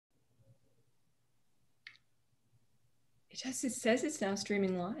It says it's now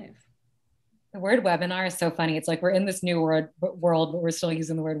streaming live. The word webinar is so funny. It's like we're in this new world, but we're still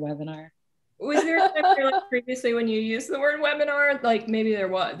using the word webinar. Was there a time like previously when you used the word webinar? Like maybe there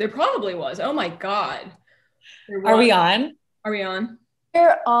was. There probably was. Oh my God. Are we on? Are we on?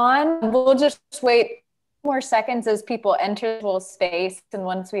 We're on. We'll just wait more seconds as people enter the space. And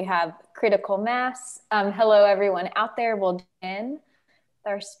once we have critical mass, hello, everyone out there. We'll begin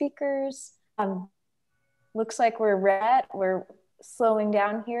with our speakers. Looks like we're slowing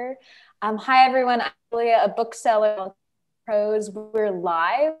down here. Hi, everyone. I'm Julia, a bookseller. Prose. We're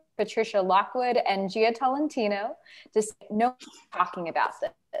live. Patricia, Lockwood, and Jia Tolentino. Just no talking about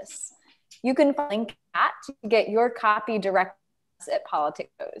this. You can find a link to get your copy directly at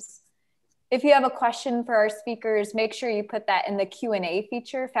Politics. If you have a question for our speakers, make sure you put that in the Q&A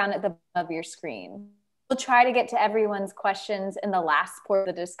feature found at the bottom of your screen. We'll try to get to everyone's questions in the last part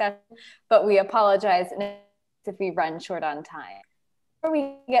of the discussion, but we apologize if we run short on time. Before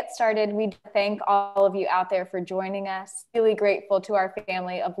we get started, we thank all of you out there for joining us. Really grateful to our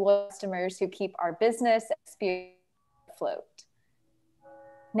family of loyal customers who keep our business experience afloat.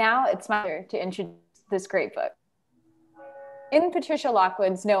 Now it's my turn to introduce this great book. In Patricia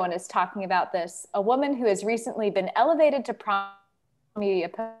Lockwood's No One Is Talking About This, a woman who has recently been elevated to prominent media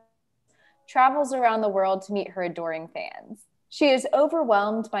posts travels around the world to meet her adoring fans. She is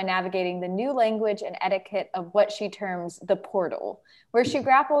overwhelmed by navigating the new language and etiquette of what she terms the portal, where she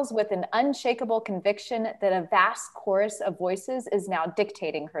grapples with an unshakable conviction that a vast chorus of voices is now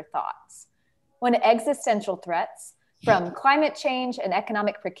dictating her thoughts. When existential threats, from climate change and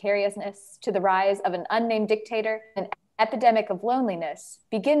economic precariousness to the rise of an unnamed dictator and epidemic of loneliness,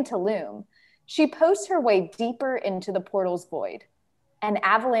 begin to loom, she posts her way deeper into the portal's void. An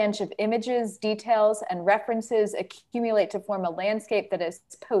avalanche of images, details, and references accumulate to form a landscape that is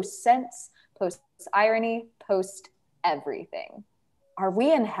post-sense, post-irony, post-everything. Are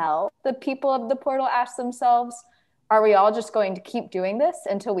we in hell? The people of the portal ask themselves. Are we all just going to keep doing this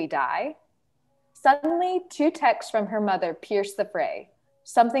until we die? Suddenly, two texts from her mother pierce the fray.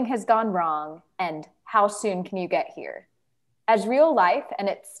 Something has gone wrong, and how soon can you get here? As real life and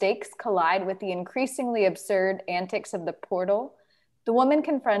its stakes collide with the increasingly absurd antics of the portal, the woman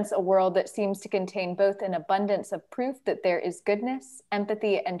confronts a world that seems to contain both an abundance of proof that there is goodness,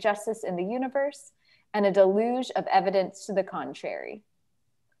 empathy, and justice in the universe, and a deluge of evidence to the contrary.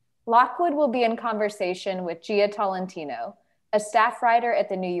 Lockwood will be in conversation with Jia Tolentino, a staff writer at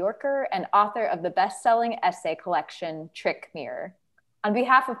The New Yorker and author of the best-selling essay collection, Trick Mirror. On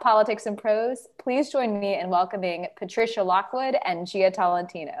behalf of Politics and Prose, please join me in welcoming Patricia Lockwood and Jia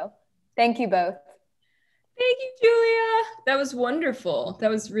Tolentino. Thank you both. Thank you, Julia. That was wonderful. That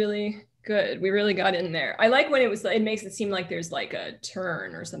was really good. We really got in there. I like when it makes it seem like there's like a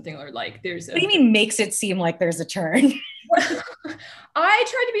turn or something, or like there's a... What do you mean makes it seem like there's a turn? I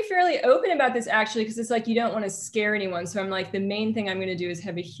tried to be fairly open about this actually, because it's like you don't want to scare anyone. So I'm like, the main thing I'm going to do is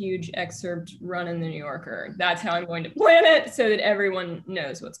have a huge excerpt run in the New Yorker. That's how I'm going to plan it so that everyone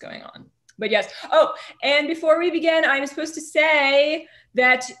knows what's going on. But yes. Oh, and before we begin, I'm supposed to say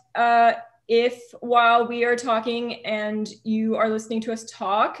that if while we are talking and you are listening to us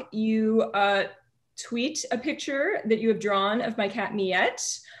talk, you tweet a picture that you have drawn of my cat Meade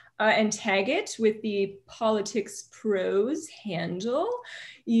and tag it with the Politics Prose handle,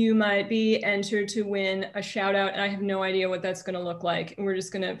 you might be entered to win a shout out. And I have no idea what that's going to look like. And we're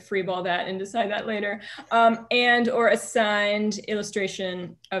just going to freeball that and decide that later. And or a signed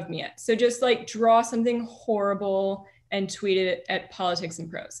illustration of Meade. So just like draw something horrible and tweet it at Politics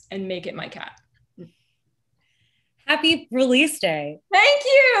and Prose and make it my cat. Happy release day. Thank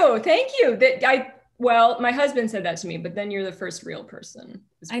you. Thank you. Well, my husband said that to me, but then you're the first real person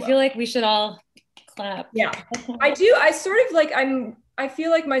as well. I feel like we should all clap. Yeah, I do. I sort of like, I feel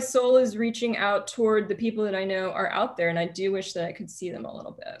like my soul is reaching out toward the people that I know are out there. And I do wish that I could see them a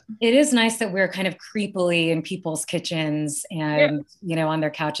little bit. It is nice that we're kind of creepily in people's kitchens and, you know, on their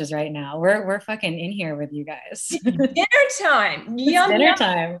couches right now. We're fucking in here with you guys. Dinner time. Yum, dinner yum.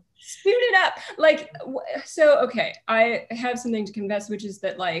 time. Spoon it up. Like, so, okay, I have something to confess, which is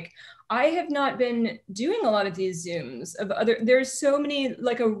that like, I have not been doing a lot of these Zooms of there's so many,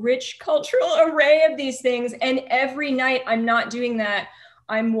 like a rich cultural array of these things. And every night I'm not doing that.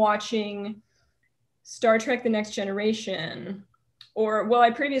 I'm watching Star Trek: The Next Generation, or, well,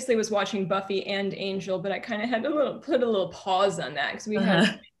 I previously was watching Buffy and Angel, but I kind of had to put a little pause on that because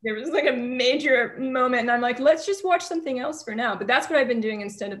there was like a major moment and I'm like, let's just watch something else for now. But that's what I've been doing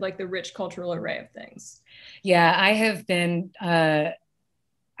instead of like the rich cultural array of things. Yeah, I have been,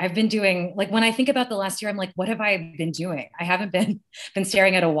 I've been doing, like, when I think about the last year, I'm like, what have I been doing? I haven't been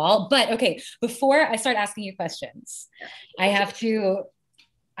staring at a wall. But okay, before I start asking you questions, I have to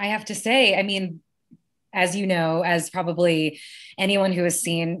say, I mean, as you know, as probably anyone who has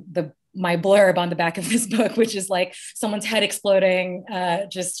seen my blurb on the back of this book, which is like someone's head exploding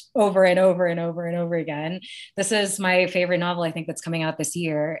just over and over and over and over again. This is my favorite novel, I think, that's coming out this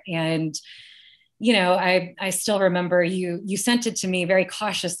year. And, you know, I still remember you sent it to me very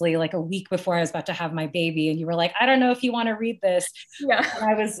cautiously, like a week before I was about to have my baby. And you were like, I don't know if you want to read this. Yeah. And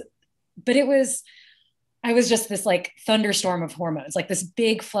I was just this like thunderstorm of hormones, like this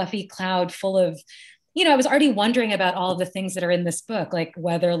big fluffy cloud full of, you know, I was already wondering about all the things that are in this book, like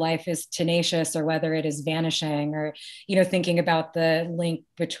whether life is tenacious or whether it is vanishing, or, you know, thinking about the link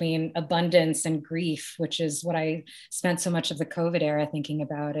between abundance and grief, which is what I spent so much of the COVID era thinking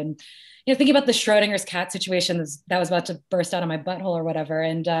about. And, you know, thinking about the Schrodinger's cat situation that was about to burst out of my butthole or whatever.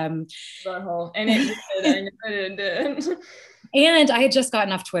 And butthole. And it did. It did. And I had just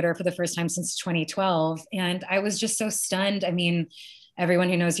gotten off Twitter for the first time since 2012. And I was just so stunned. I mean, everyone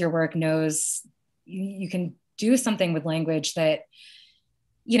who knows your work knows you can do something with language that,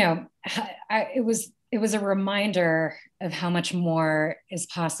 you know, it was a reminder of how much more is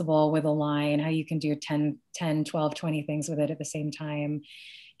possible with a line, how you can do 10, 12, 20 things with it at the same time.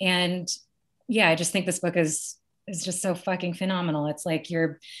 And yeah, I just think this book is just so fucking phenomenal. It's like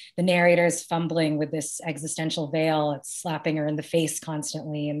the narrator is fumbling with this existential veil. It's slapping her in the face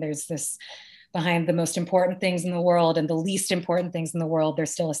constantly. And there's this, behind the most important things in the world and the least important things in the world,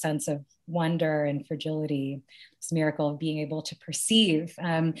 there's still a sense of wonder and fragility, this miracle of being able to perceive.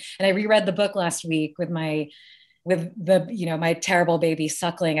 And I reread the book last week with my terrible baby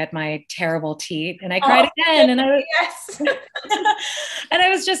suckling at my terrible teat, and I cried again. And yes. And I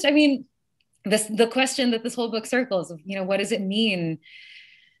was just, I mean, the question that this whole book circles of, you know, what does it mean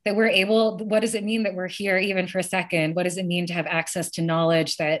that what does it mean that we're here even for a second? What does it mean to have access to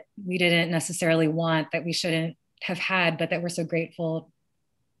knowledge that we didn't necessarily want, that we shouldn't have had, but that we're so grateful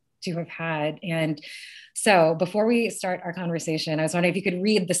to have had? And so before we start our conversation, I was wondering if you could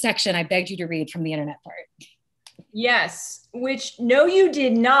read the section I begged you to read from the internet part. Yes, which no, you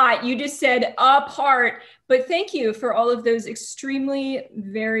did not. You just said a part, but thank you for all of those extremely,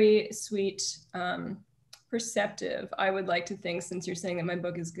 very sweet, perceptive, I would like to think, since you're saying that my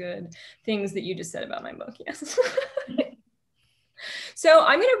book is good, things that you just said about my book. Yes. So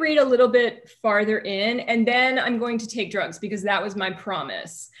I'm going to read a little bit farther in, and then I'm going to take drugs because that was my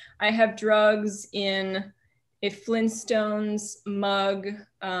promise. I have drugs in a Flintstones mug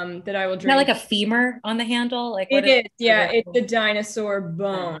that I will drink. Is that like a femur on the handle? Like it is, yeah. It's the dinosaur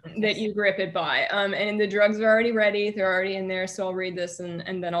bone that you grip it by. And the drugs are already ready. They're already in there. So I'll read this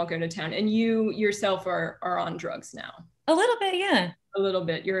and then I'll go to town. And you yourself are on drugs now. A little bit, yeah. A little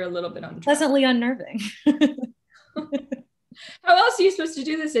bit. You're a little bit on drugs. Pleasantly unnerving. How else are you supposed to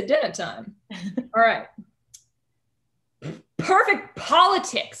do this at dinner time? All right. Perfect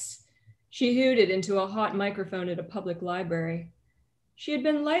politics, she hooted into a hot microphone at a public library. She had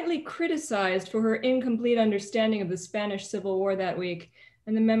been lightly criticized for her incomplete understanding of the Spanish Civil War that week,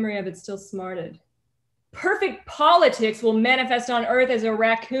 and the memory of it still smarted. Perfect politics will manifest on Earth as a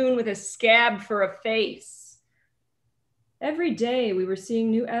raccoon with a scab for a face. Every day we were seeing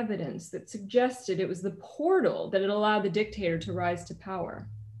new evidence that suggested it was the portal that had allowed the dictator to rise to power.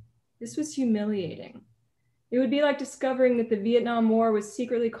 This was humiliating. It would be like discovering that the Vietnam War was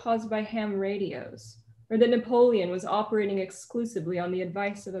secretly caused by ham radios, or that Napoleon was operating exclusively on the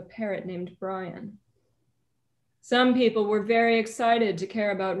advice of a parrot named Brian. Some people were very excited to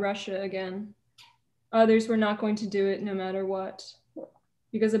care about Russia again. Others were not going to do it no matter what,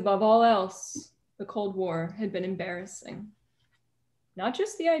 because above all else, the Cold War had been embarrassing. Not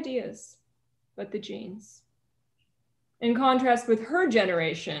just the ideas, but the genes. In contrast with her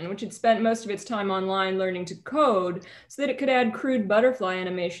generation, which had spent most of its time online learning to code so that it could add crude butterfly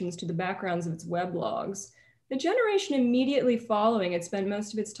animations to the backgrounds of its weblogs, the generation immediately following had spent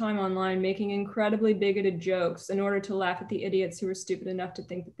most of its time online making incredibly bigoted jokes in order to laugh at the idiots who were stupid enough to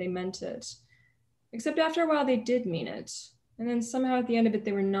think that they meant it. Except after a while they did mean it, and then somehow at the end of it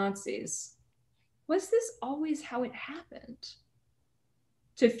they were Nazis. Was this always how it happened?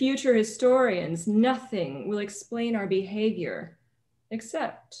 To future historians, nothing will explain our behavior,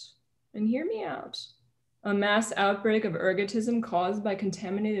 except, and hear me out, a mass outbreak of ergotism caused by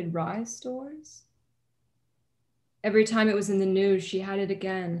contaminated rye stores? Every time it was in the news, she had it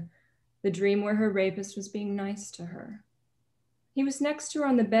again, the dream where her rapist was being nice to her. He was next to her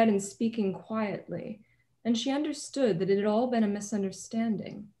on the bed and speaking quietly, and she understood that it had all been a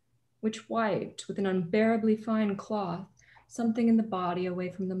misunderstanding, which wiped with an unbearably fine cloth something in the body away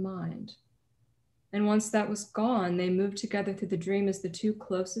from the mind. And once that was gone, they moved together through the dream as the two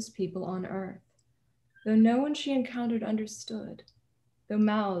closest people on earth. Though no one she encountered understood, though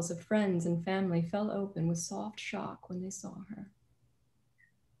mouths of friends and family fell open with soft shock when they saw her.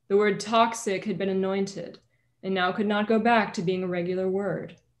 The word toxic had been anointed and now could not go back to being a regular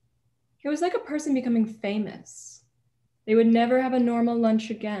word. It was like a person becoming famous. They would never have a normal lunch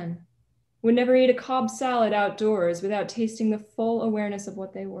again, would never eat a Cobb salad outdoors without tasting the full awareness of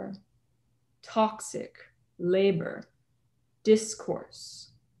what they were. Toxic, labor,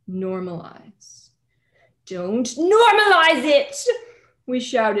 discourse, normalize. Don't normalize it, we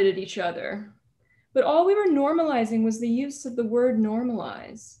shouted at each other. But all we were normalizing was the use of the word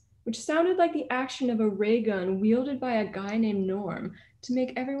normalize, which sounded like the action of a ray gun wielded by a guy named Norm to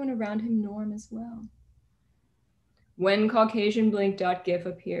make everyone around him norm as well. When CaucasianBlink.gif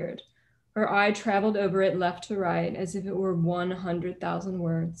appeared, her eye traveled over it left to right as if it were 100,000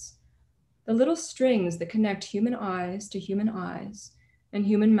 words. The little strings that connect human eyes to human eyes and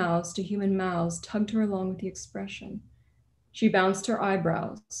human mouths to human mouths tugged her along with the expression. She bounced her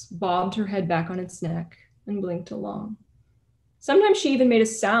eyebrows, bobbed her head back on its neck, and blinked along. Sometimes she even made a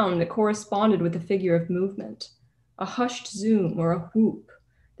sound that corresponded with the figure of movement, a hushed zoom or a whoop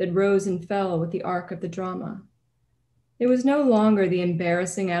that rose and fell with the arc of the drama. It was no longer the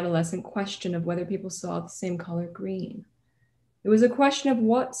embarrassing adolescent question of whether people saw the same color green. It was a question of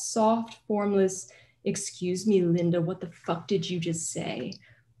what soft, formless, excuse me, Linda, what the fuck did you just say,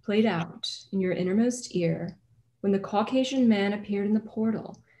 played out in your innermost ear when the Caucasian man appeared in the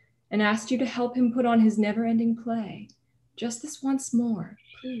portal and asked you to help him put on his never-ending play. Just this once more,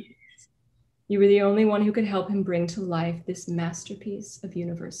 please. You were the only one who could help him bring to life this masterpiece of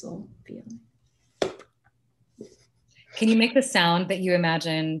universal feeling. Can you make the sound that you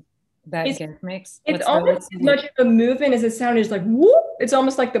imagine that GIF makes? It's almost as much of a movement as a sound is like whoop. It's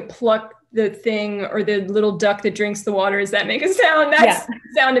almost like the pluck the thing or the little duck that drinks the water. Does that make a sound? That's the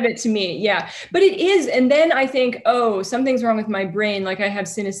sound of it to me. Yeah, but it is. And then I think, oh, something's wrong with my brain. Like I have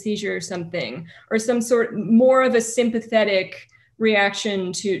synesthesia or something, or some sort more of a sympathetic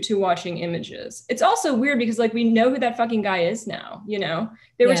reaction to watching images. It's also weird because like we know who that fucking guy is now, you know?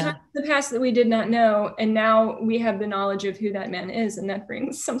 There were times in the past that we did not know, and now we have the knowledge of who that man is, and that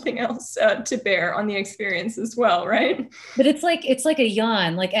brings something else to bear on the experience as well, right? But it's like a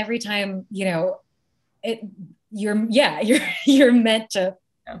yawn. Like every time, you know, you're meant to.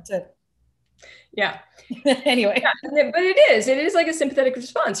 Yeah. Anyway. Yeah, but it is like a sympathetic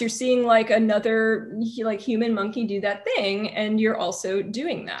response. You're seeing like another like human monkey do that thing, and you're also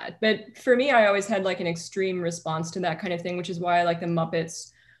doing that. But for me, I always had like an extreme response to that kind of thing, which is why I like the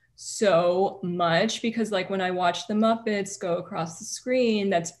Muppets so much, because like when I watch the Muppets go across the screen,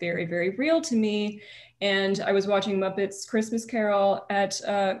 that's very, very real to me. And I was watching Muppets Christmas Carol at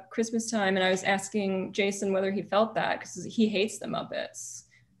Christmas time, and I was asking Jason whether he felt that, because he hates the Muppets.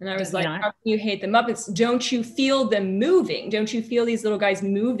 And I was like, how can you hate the Muppets? Don't you feel them moving? Don't you feel these little guys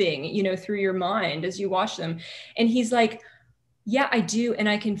moving, you know, through your mind as you watch them? And he's like, yeah, I do. And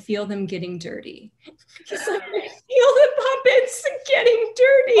I can feel them getting dirty. He's like, I feel the puppets getting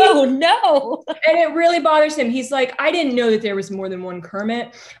dirty. Oh no. And it really bothers him. He's like, I didn't know that there was more than one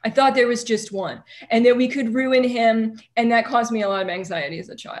Kermit. I thought there was just one, and that we could ruin him. And that caused me a lot of anxiety as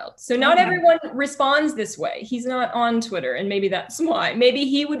a child. So not everyone responds this way. He's not on Twitter, and maybe that's why. Maybe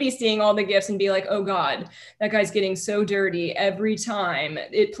he would be seeing all the GIFs and be like, oh God, that guy's getting so dirty every time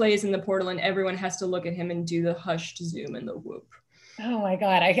it plays in the portal, and everyone has to look at him and do the hushed zoom and the whoop. Oh my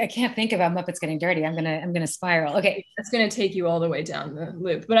God, I can't think about Muppets getting dirty. I'm gonna spiral. Okay, that's gonna take you all the way down the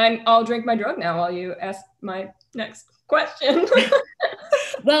loop. But I'll drink my drug now while you ask my next question.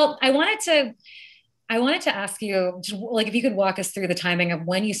 Well, I wanted to ask you, like, if you could walk us through the timing of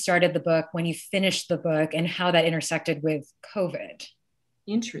when you started the book, when you finished the book, and how that intersected with COVID.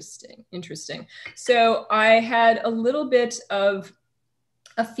 Interesting. So I had a little bit of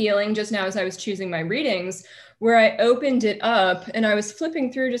a feeling just now as I was choosing my readings, where I opened it up and I was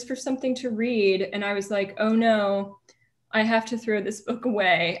flipping through just for something to read. And I was like, oh no, I have to throw this book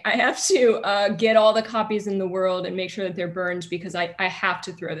away. I have to get all the copies in the world and make sure that they're burned, because I have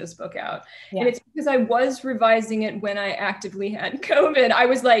to throw this book out. Yeah. And it's because I was revising it when I actively had COVID. I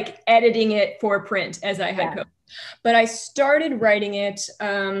was like editing it for print as I had COVID. But I started writing it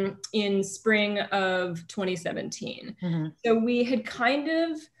in spring of 2017. Mm-hmm. So we had kind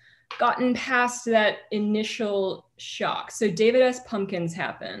of gotten past that initial shock. So David S. Pumpkins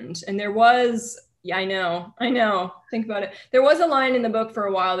happened, and there was, I know, think about it. There was a line in the book for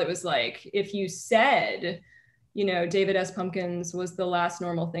a while that was like, if you said you know, David S. Pumpkins was the last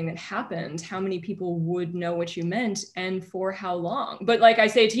normal thing that happened. How many people would know what you meant and for how long? But like I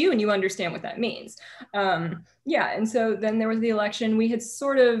say to you, and you understand what that means. Yeah, and so then there was the election. We had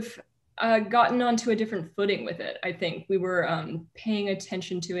sort of gotten onto a different footing with it. I think we were paying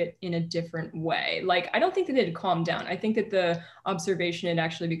attention to it in a different way. Like, I don't think that it had calmed down. I think that the observation had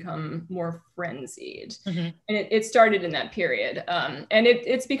actually become more frenzied. And it started in that period. And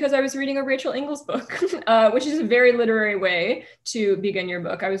it's because I was reading a Rachel Ingalls book, which is a very literary way to begin your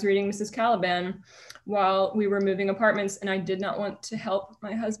book. I was reading Mrs. Caliban while we were moving apartments, and I did not want to help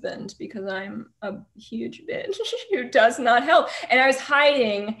my husband because I'm a huge bitch who does not help. And I was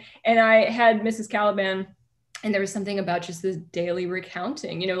hiding, and I had Mrs. Caliban, and there was something about just this daily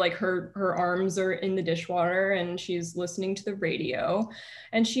recounting, you know, like her arms are in the dishwater and she's listening to the radio,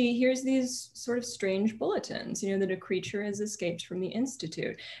 and she hears these sort of strange bulletins, you know, that a creature has escaped from the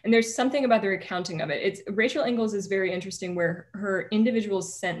Institute. And there's something about the recounting of it. Rachel Ingalls is very interesting, where her individual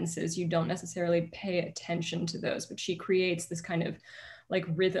sentences, you don't necessarily pay attention to those, but she creates this kind of like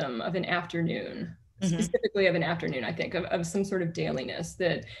rhythm of an afternoon. Specifically of an afternoon, I think, of some sort of dailiness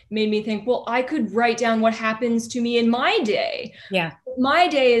that made me think, well, I could write down what happens to me in my day. Yeah. My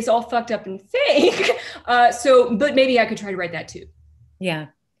day is all fucked up and fake. But maybe I could try to write that too. Yeah.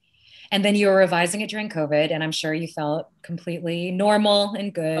 And then you were revising it during COVID, and I'm sure you felt completely normal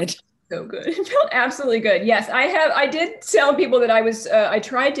and good. So good. It felt absolutely good. Yes, I did tell people that I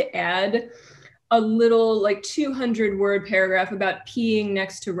tried to add a little like 200-word paragraph about peeing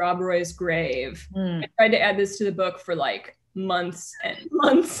next to Rob Roy's grave. I tried to add this to the book for like months and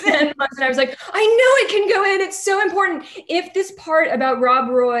months and months. And I was like, I know it can go in. It's so important. If this part about Rob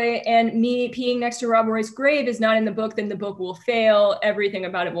Roy and me peeing next to Rob Roy's grave is not in the book, then the book will fail. Everything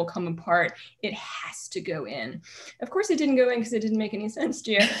about it will come apart. It has to go in. Of course, it didn't go in because it didn't make any sense,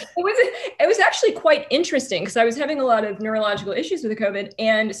 Jia. It was actually quite interesting because I was having a lot of neurological issues with the COVID.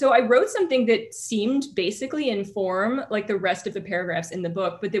 And so I wrote something that seemed basically in form like the rest of the paragraphs in the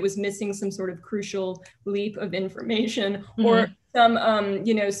book, but that was missing some sort of crucial leap of information or some,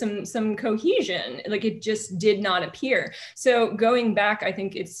 you know, some cohesion. Like it just did not appear. So going back, I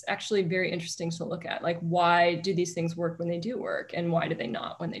think it's actually very interesting to look at, like, why do these things work when they do work, and why do they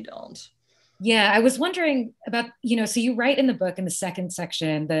not when they don't? Yeah, I was wondering about, you know, so you write in the book in the second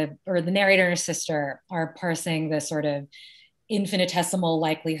section, the narrator and her sister are parsing the sort of infinitesimal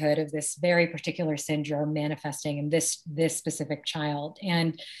likelihood of this very particular syndrome manifesting in this specific child.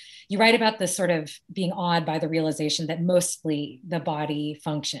 And you write about this sort of being awed by the realization that mostly the body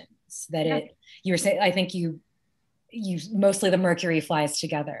functions, that you were saying, I think you mostly the mercury flies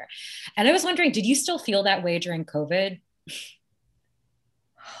together. And I was wondering, did you still feel that way during COVID?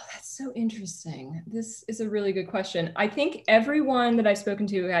 Oh, that's so interesting. This is a really good question. I think everyone that I've spoken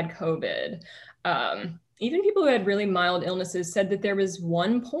to who had COVID, even people who had really mild illnesses, said that there was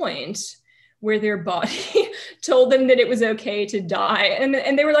one point where their body told them that it was okay to die.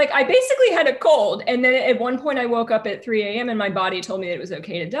 And they were like, I basically had a cold. And then at one point I woke up at 3 a.m. and my body told me that it was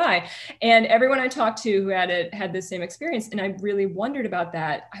okay to die. And everyone I talked to who had it had the same experience. And I really wondered about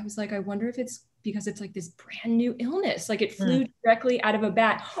that. I was like, I wonder if it's because it's like this brand new illness. Like it flew directly out of a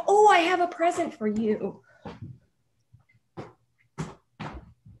bat. Oh, I have a present for you.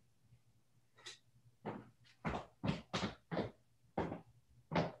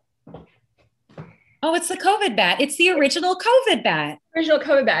 Oh, it's the COVID bat. It's the original COVID bat. Original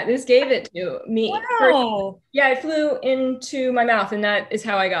COVID bat. This gave it to me. Wow. Yeah, it flew into my mouth, and that is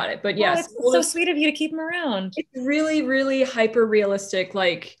how I got it. But yes, it's so sweet of you to keep him around. It's really, really hyper realistic.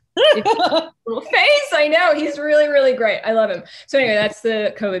 Like little face. I know, he's really, really great. I love him. So anyway, that's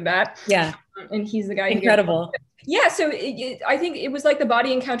the COVID bat. Yeah, and he's the guy. Incredible. Yeah, so I think it was like the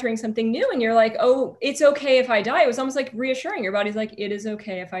body encountering something new, and you're like, oh, it's okay if I die. It was almost like reassuring. Your body's like, it is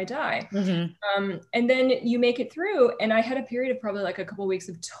okay if I die. And then you make it through. And I had a period of probably like a couple of weeks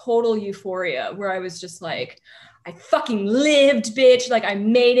of total euphoria where I was just like, I fucking lived, bitch. Like I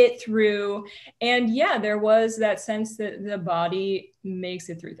made it through. And yeah, there was that sense that the body makes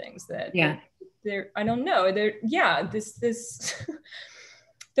it through things that I don't know. This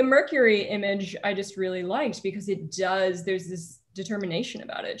the Mercury image I just really liked because there's this determination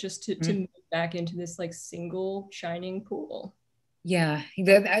about it just to move back into this like single shining pool. Yeah.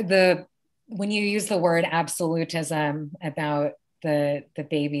 The when you use the word absolutism about the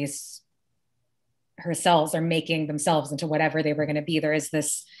babies, her cells are making themselves into whatever they were going to be, there is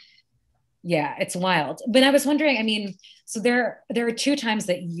this, it's wild. But I was wondering, I mean, so there are two times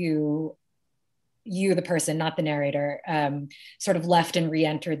that you, the person, not the narrator, sort of left and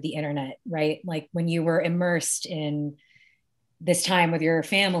re-entered the internet, right? Like when you were immersed in this time with your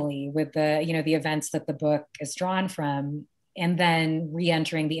family, with the, you know, the events that the book is drawn from, and then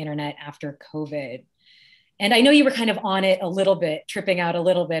re-entering the internet after COVID. And I know you were kind of on it a little bit, tripping out a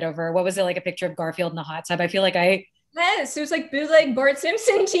little bit over, what was it, like a picture of Garfield in a hot tub? I feel like Yes, it was like bootleg Bart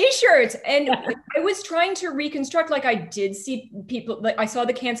Simpson t-shirts. And I was trying to reconstruct, like I did see people, like I saw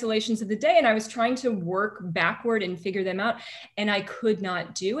the cancellations of the day and I was trying to work backward and figure them out and I could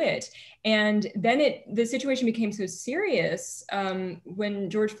not do it. And then the situation became so serious when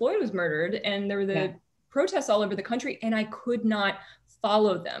George Floyd was murdered and there were the protests all over the country and I could not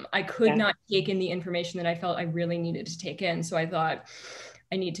follow them. I could not take in the information that I felt I really needed to take in. So I thought,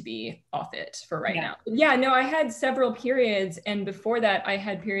 I need to be off it for right now. Yeah, no, I had several periods. And before that, I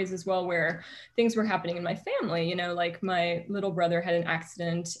had periods as well where things were happening in my family. You know, like my little brother had an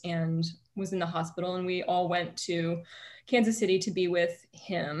accident and was in the hospital and we all went to Kansas City to be with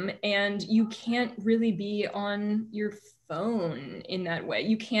him. And you can't really be on your phone in that way.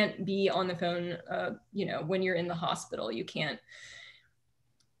 You can't be on the phone, you know, when you're in the hospital. You can't,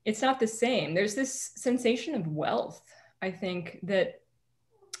 it's not the same. There's this sensation of wealth, I think, that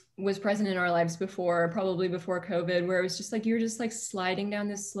was present in our lives before, probably before COVID, where it was just like, you're just like sliding down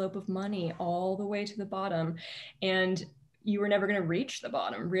this slope of money all the way to the bottom. And you were never going to reach the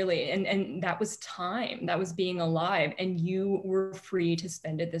bottom, really. And that was time, that was being alive, and you were free to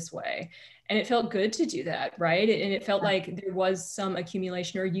spend it this way. And it felt good to do that, right? And it felt like there was some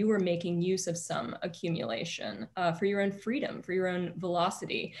accumulation, or you were making use of some accumulation for your own freedom, for your own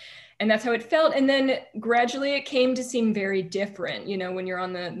velocity. And that's how it felt. And then gradually it came to seem very different, you know, when you're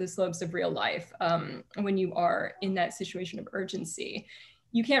on the slopes of real life, when you are in that situation of urgency.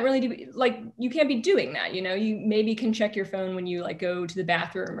 You can't really do, like, you can't be doing that, you know, you maybe can check your phone when you like go to the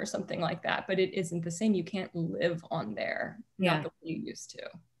bathroom or something like that, but it isn't the same. You can't live on there, not the way you used to.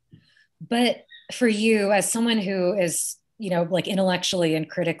 But for you, as someone who is, you know, like intellectually and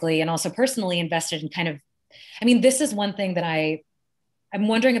critically and also personally invested in kind of, I mean, this is one thing that I'm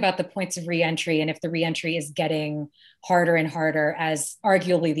wondering about the points of reentry and if the reentry is getting harder and harder as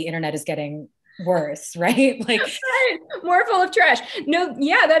arguably the internet is getting worse, right? Like more full of trash. No,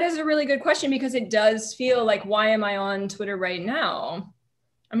 yeah, that is a really good question because it does feel like, why am I on Twitter right now?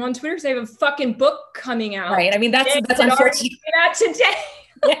 I'm on Twitter because I have a fucking book coming out. Right. I mean, that's unfortunate. Came out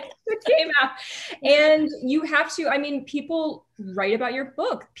today. It came out. And you have to, I mean, people write about your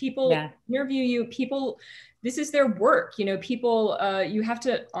book. People interview you. People, this is their work, you know, people, you have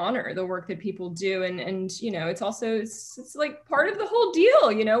to honor the work that people do. And you know, it's also, it's like part of the whole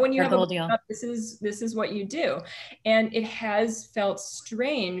deal, you know, when you have a whole deal, this is what you do. And it has felt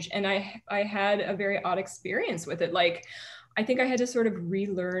strange. And I had a very odd experience with it. Like, I think I had to sort of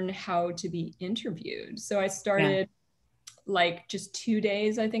relearn how to be interviewed. So I started like just 2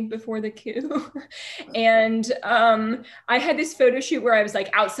 days, I think, before the coup. And I had this photo shoot where I was like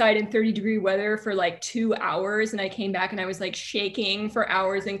outside in 30-degree weather for like 2 hours. And I came back and I was like shaking for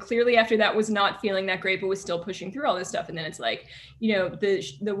hours. And clearly after that was not feeling that great, but was still pushing through all this stuff. And then it's like, you know,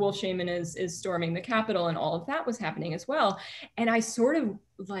 the wolf shaman is storming the Capitol and all of that was happening as well. And I sort of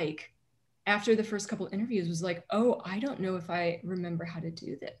like, after the first couple of interviews was like, oh, I don't know if I remember how to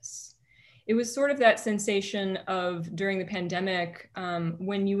do this. It was sort of that sensation of during the pandemic,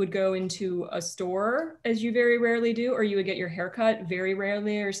 when you would go into a store, as you very rarely do, or you would get your haircut very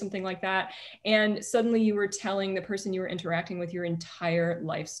rarely or something like that. And suddenly you were telling the person you were interacting with your entire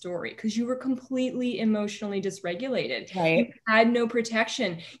life story because you were completely emotionally dysregulated. Right. You had no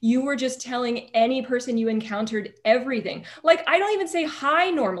protection. You were just telling any person you encountered everything. Like, I don't even say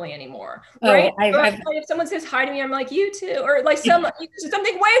hi normally anymore, right? If someone says hi to me, I'm like, you too, or like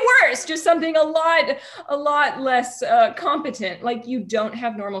something way worse, just something a lot less competent. Like, you don't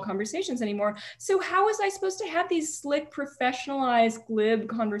have normal conversations anymore. So how was I supposed to have these slick, professionalized, glib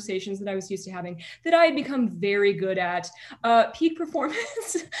conversations that I was used to having, that I had become very good at, peak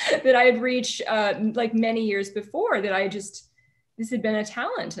performance that I had reached like many years before, that I just, this had been a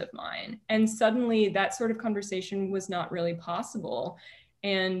talent of mine. And suddenly that sort of conversation was not really possible.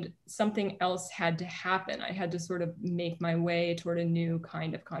 And something else had to happen. I had to sort of make my way toward a new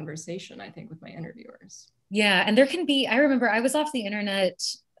kind of conversation, I think, with my interviewers. Yeah. And there can be, I remember I was off the internet.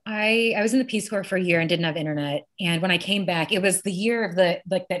 I was in the Peace Corps for a year and didn't have internet. And when I came back, it was the year of the,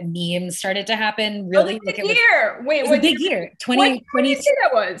 like, that memes started to happen. Really? Big year. Wait, what big year? 2020 that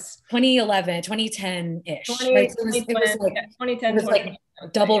was? 2011, 2010-ish. Right? So it was like 2010, it was like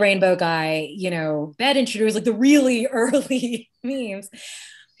Double Rainbow Guy, you know, bed introducers, like the really early memes.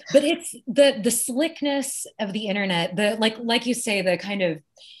 But it's the slickness of the internet, the like you say, the kind of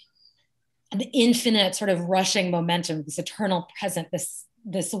the infinite sort of rushing momentum, this eternal present, this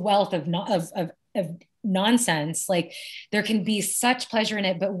wealth of nonsense. Like there can be such pleasure in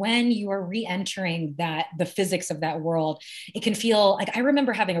it, but when you are re-entering the physics of that world, it can feel like, I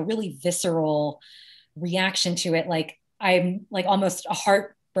remember having a really visceral reaction to it. Like I'm like almost a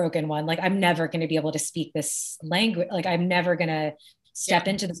heartbroken one. Like I'm never going to be able to speak this language. Like I'm never going to step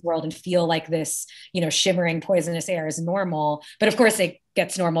into this world and feel like this, shimmering poisonous air is normal. But of course it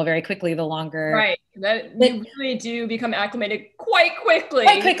gets normal very quickly the longer. Right. You really do become acclimated quite quickly.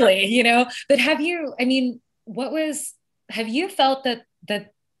 But have you felt that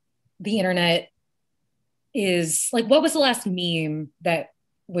the internet is like, what was the last meme that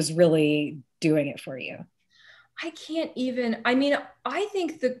was really doing it for you? I I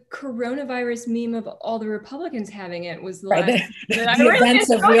think the coronavirus meme of all the Republicans having it was the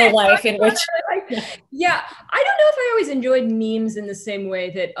events of real life in which. Yeah, I don't know if I always enjoyed memes in the same way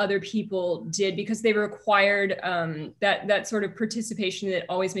that other people did, because they required that sort of participation that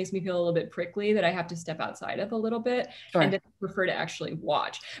always makes me feel a little bit prickly, that I have to step outside of a little bit, sure. and that I prefer to actually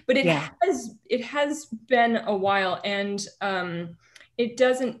watch. But it has been a while, and it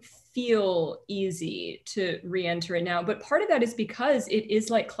doesn't feel easy to re-enter it now. But part of that is because it is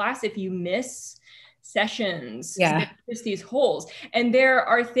like class. If you miss sessions, there's these holes. And there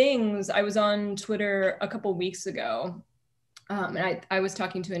are things, I was on Twitter a couple weeks ago, and I was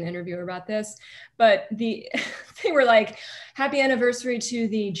talking to an interviewer about this, but they were like, happy anniversary to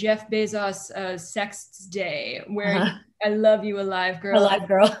the Jeff Bezos Sex Day, where I love you, alive girl.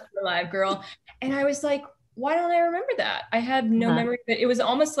 Alive girl. And I was like, why don't I remember that? I had no memory of it. It was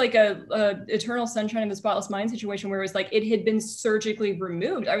almost like a Eternal Sunshine of the Spotless Mind situation, where it was like it had been surgically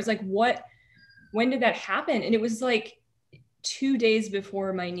removed. I was like, when did that happen? And it was like 2 days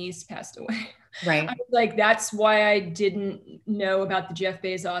before my niece passed away. Right. I was like, that's why I didn't know about the Jeff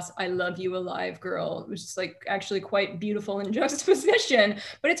Bezos I love you, alive girl. It was just like actually quite beautiful in juxtaposition,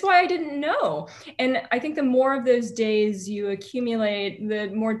 but it's why I didn't know. And I think the more of those days you accumulate, the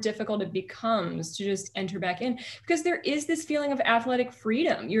more difficult it becomes to just enter back in, because there is this feeling of athletic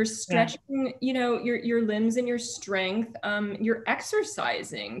freedom. You're stretching, your limbs and your strength. You're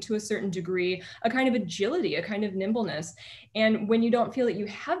exercising to a certain degree, a kind of agility, a kind of nimbleness. And when you don't feel that you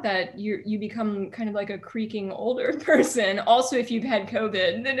have that, you become kind of like a creaking older person. Also, if you've had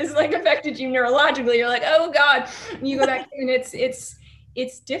COVID that has like affected you neurologically, you're like, oh God, you go back and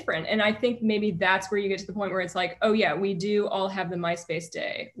it's different. And I think maybe that's where you get to the point where it's like, oh yeah, we do all have the MySpace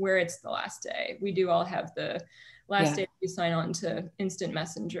day where it's the last day. We do all have the last day you sign on to Instant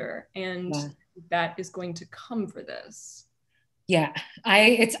Messenger, and that is going to come for this. Yeah,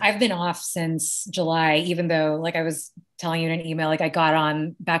 I've been off since July, even though, like I was telling you in an email, like I got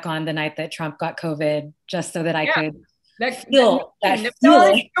back on the night that Trump got COVID, just so that I could feel that feeling. I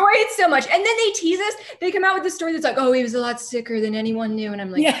enjoy it so much. And then they tease us. They come out with the story that's like, oh, he was a lot sicker than anyone knew. And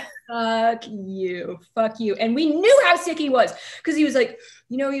I'm like, fuck you. And we knew how sick he was, because he was like,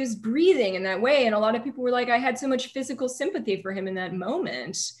 he was breathing in that way. And a lot of people were like, I had so much physical sympathy for him in that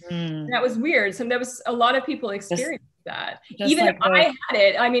moment. And that was weird. So that was a lot of people experienced that. Even like if I had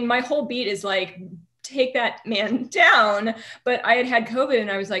it, I mean, my whole beat is like, take that man down. But I had COVID,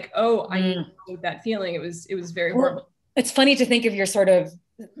 and I was like, oh, I know that feeling. It was very horrible. It's funny to think of your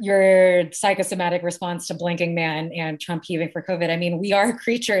psychosomatic response to Blinking Man and Trump heaving for COVID. I mean, we are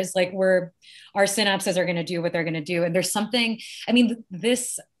creatures, like our synapses are going to do what they're going to do. And there's something, I mean,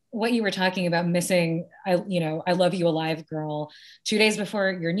 what you were talking about missing, I love you, alive girl, 2 days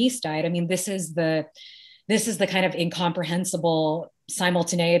before your niece died. I mean, this is the kind of incomprehensible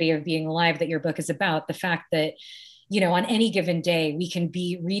simultaneity of being alive that your book is about. The fact that, on any given day, we can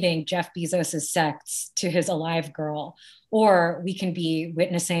be reading Jeff Bezos's Sex to his alive girl, or we can be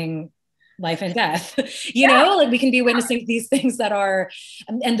witnessing life and death, like we can be witnessing these things that are,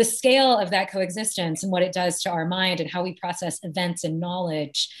 and the scale of that coexistence and what it does to our mind and how we process events and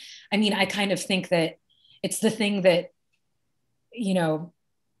knowledge. I mean, I kind of think that it's the thing that,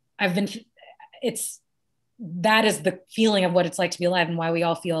 that is the feeling of what it's like to be alive, and why we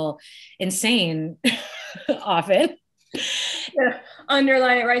all feel insane often.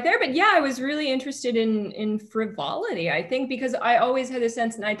 Underline it right there. But yeah, I was really interested in frivolity, I think, because I always had a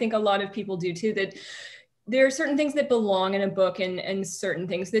sense, and I think a lot of people do too, that there are certain things that belong in a book and certain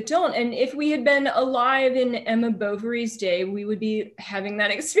things that don't. And if we had been alive in Emma Bovary's day, we would be having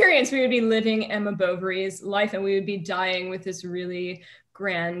that experience. We would be living Emma Bovary's life, and we would be dying with this really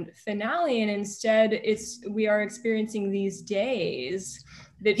grand finale. And instead we are experiencing these days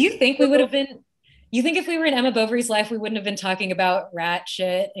that you think we would have been. You think if we were in Emma Bovary's life, we wouldn't have been talking about rat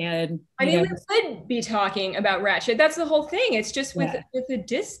shit? And we would be talking about rat shit. That's the whole thing. It's just with a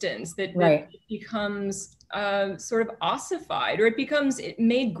distance that becomes sort of ossified, or it becomes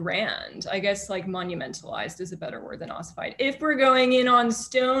made grand. I guess like monumentalized is a better word than ossified. If we're going in on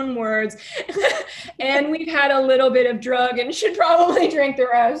stone words, and we've had a little bit of drug and should probably drink the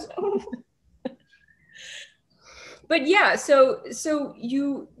rest. But yeah, so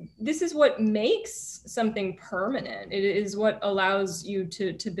this is what makes something permanent. It is what allows you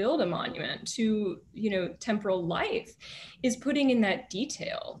to build a monument to, temporal life, is putting in that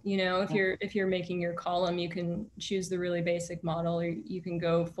detail. If you're making your column, you can choose the really basic model, or you can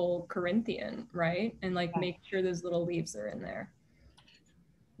go full Corinthian, right? And like make sure those little leaves are in there.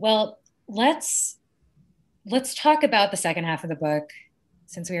 Well, let's talk about the second half of the book,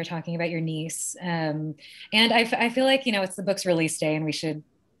 since we were talking about your niece. And I feel like, it's the book's release day and we should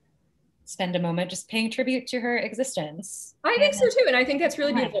spend a moment just paying tribute to her existence. I think so too. And I think that's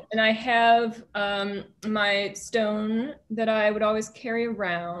really beautiful. And I have my stone that I would always carry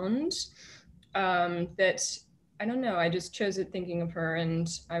around that, I don't know, I just chose it thinking of her, and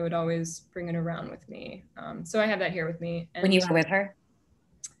I would always bring it around with me. So I have that here with me. And when you were with her?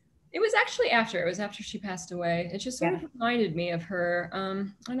 It was actually after. It was after she passed away. It just sort of reminded me of her.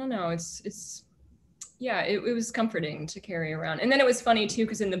 I don't know. It was comforting to carry around. And then it was funny too,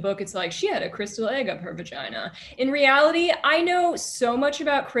 because in the book, it's like she had a crystal egg up her vagina. In reality, I know so much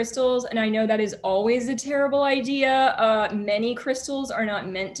about crystals, and I know that is always a terrible idea. Many crystals are not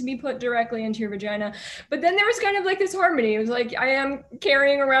meant to be put directly into your vagina. But then there was kind of like this harmony. It was like, I am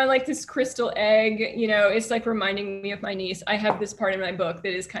carrying around like this crystal egg, it's like reminding me of my niece. I have this part in my book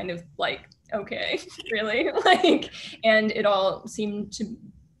that is kind of like, okay, really? And it all seemed to,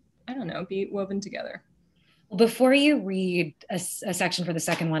 I don't know, be woven together. Before you read a section for the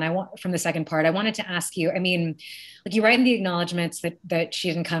second one, from the second part, I wanted to ask you, like you write in the acknowledgements that she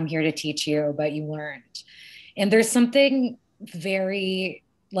didn't come here to teach you, but you learned. And there's something very,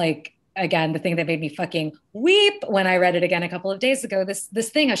 like, again, the thing that made me fucking weep when I read it again a couple of days ago, this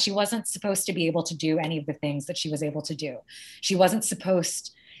thing of she wasn't supposed to be able to do any of the things that she was able to do. She wasn't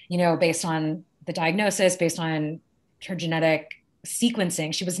supposed, based on the diagnosis, based on her genetic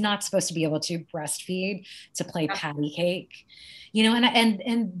sequencing, she was not supposed to be able to breastfeed, to play patty cake,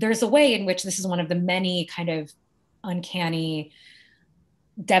 and there's a way in which this is one of the many kind of uncanny,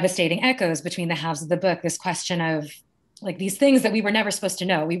 devastating echoes between the halves of the book, this question of like these things that we were never supposed to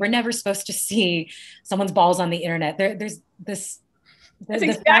know. We were never supposed to see someone's balls on the internet. There's this. That's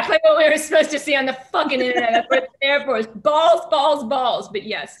exactly what we were supposed to see on the fucking internet. That's what it's there for, is balls, balls, balls. But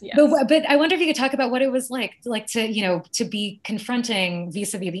yes. But I wonder if you could talk about what it was like to be confronting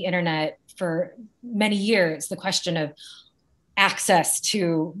vis-a-vis the internet for many years, the question of access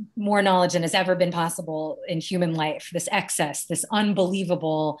to more knowledge than has ever been possible in human life, this excess, this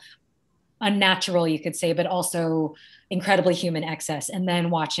unbelievable, unnatural, you could say, but also incredibly human excess. And then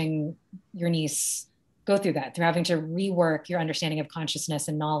watching your niece go through that, through having to rework your understanding of consciousness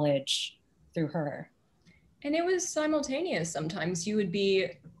and knowledge through her. And it was simultaneous. Sometimes you would be,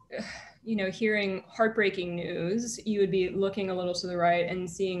 hearing heartbreaking news, you would be looking a little to the right and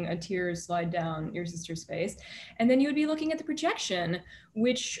seeing a tear slide down your sister's face. And then you would be looking at the projection,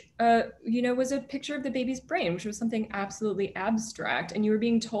 which, was a picture of the baby's brain, which was something absolutely abstract. And you were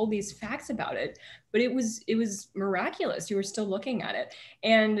being told these facts about it, but it was miraculous. You were still looking at it.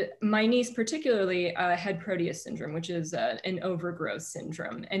 And my niece particularly had Proteus syndrome, which is an overgrowth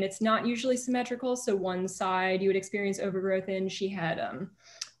syndrome. And it's not usually symmetrical. So one side you would experience overgrowth in. She had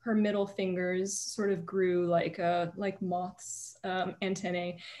her middle fingers sort of grew like moths'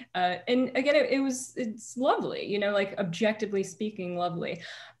 antennae. And again, it's lovely, like objectively speaking, lovely.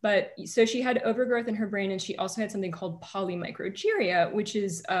 But so she had overgrowth in her brain, and she also had something called polymicrogyria, which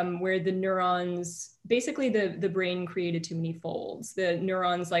is where the neurons, basically the brain created too many folds. The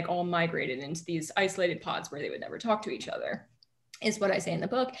neurons like all migrated into these isolated pods where they would never talk to each other, is what I say in the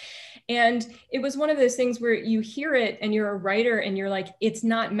book. And it was one of those things where you hear it and you're a writer and you're like, it's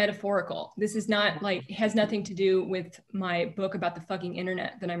not metaphorical. This is not like, it has nothing to do with my book about the fucking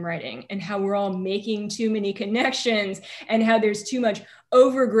internet that I'm writing and how we're all making too many connections and how there's too much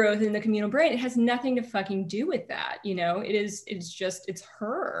overgrowth in the communal brain. It has nothing to fucking do with that. It's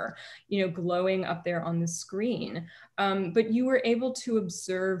her, glowing up there on the screen. But you were able to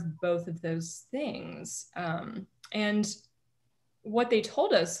observe both of those things. And what they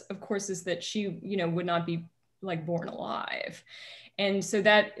told us, of course, is that she, would not be like born alive. And so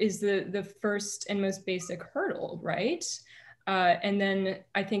that is the first and most basic hurdle, right? And then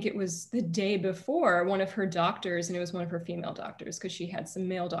I think it was the day before, one of her doctors, and it was one of her female doctors, because she had some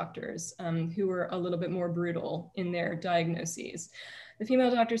male doctors who were a little bit more brutal in their diagnoses. The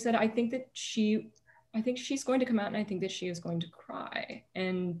female doctor said, I think that she I think she's going to come out and I think that she is going to cry.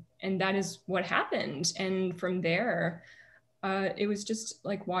 And that is what happened. And from there, it was just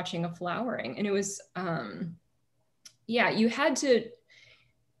like watching a flowering. And it was, yeah, you had to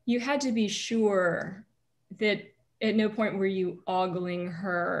be sure that at no point were you ogling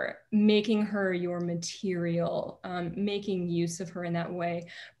her, making her your material, making use of her in that way.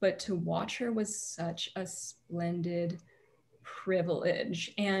 But to watch her was such a splendid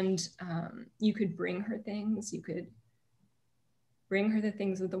privilege. And you could bring her things, you could bring her the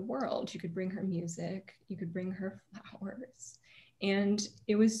things of the world, you could bring her music, you could bring her flowers. And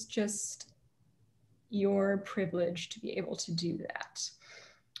it was just your privilege to be able to do that.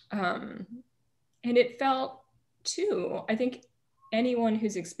 And it felt too, I think anyone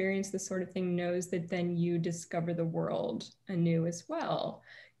who's experienced this sort of thing knows that then you discover the world anew as well.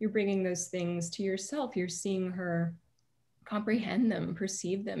 You're bringing those things to yourself. You're seeing her comprehend them,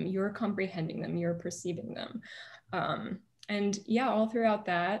 perceive them. You're comprehending them, you're perceiving them. And yeah, all throughout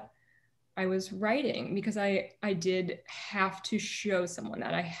that, I was writing because I did have to show someone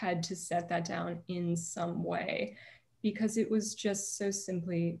that. I had to set that down in some way because it was just so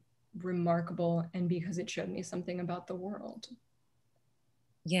simply remarkable and because it showed me something about the world.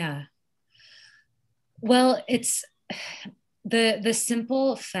 Yeah. Well, it's the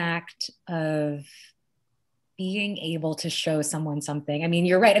simple fact of being able to show someone something. I mean,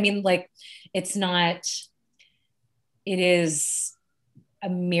 you're right. I mean, like, it is a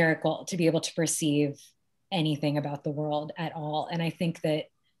miracle to be able to perceive anything about the world at all. And I think that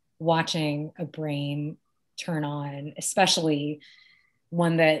watching a brain turn on, especially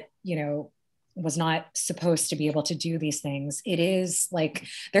one that, you know, was not supposed to be able to do these things, it is like,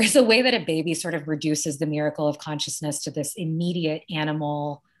 there's a way that a baby sort of reduces the miracle of consciousness to this immediate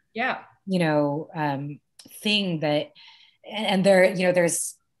animal, you know, thing that, and there, you know,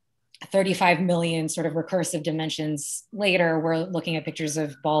 there's 35 million sort of recursive dimensions later, we're looking at pictures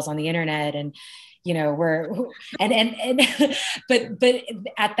of balls on the internet, and you know, but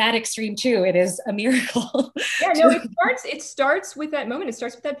at that extreme too, it is a miracle. Yeah, no, it starts with that moment. It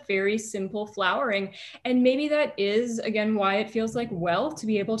starts with that very simple flowering. And maybe that is, again, why it feels like wealth to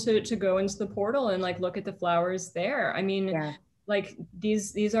be able to go into the portal and like look at the flowers there. I mean, like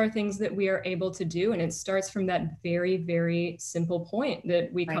these are things that we are able to do. And it starts from that very, very simple point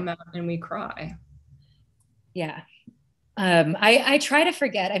that we come out and we cry. Yeah. I try to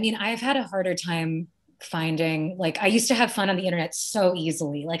forget. I mean, I've had a harder time finding, like, I used to have fun on the internet so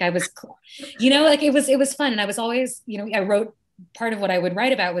easily. Like I was, you know, like it was fun. And I was always, you know, I wrote, part of what I would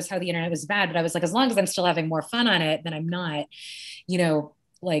write about was how the internet was bad, but I was like, as long as I'm still having more fun on it, then I'm not, you know,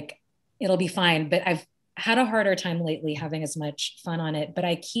 like it'll be fine. But I've had a harder time lately having as much fun on it, but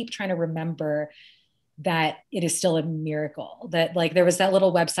I keep trying to remember that it is still a miracle. That like there was that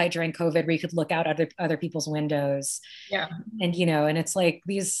little website during COVID where you could look out other people's windows. Yeah. And you know, and it's like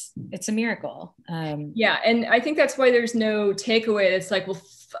it's a miracle. Yeah, and I think that's why there's no takeaway. It's like, well,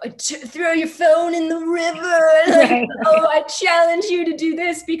 throw your phone in the river. Like, oh, I challenge you to do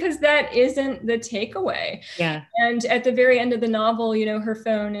this, because that isn't the takeaway. Yeah. And at the very end of the novel, you know, her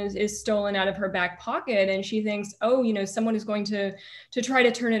phone is stolen out of her back pocket, and she thinks, oh, you know, someone is going to try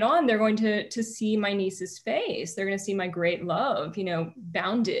to turn it on. They're going to see my niece's face. They're going to see my great love, you know,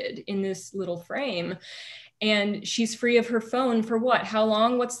 bounded in this little frame. And she's free of her phone for what? How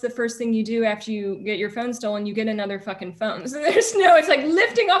long? What's the first thing you do after you get your phone stolen? You get another fucking phone. So there's no, it's like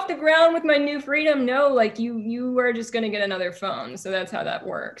lifting off the ground with my new freedom. No, like you are just going to get another phone. So that's how that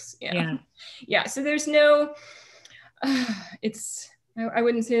works. Yeah. Yeah. So there's no, I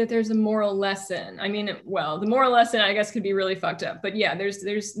wouldn't say that there's a moral lesson. I mean, well, the moral lesson, I guess, could be really fucked up, but yeah,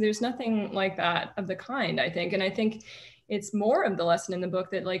 there's nothing like that of the kind, I think. And I think it's more of the lesson in the book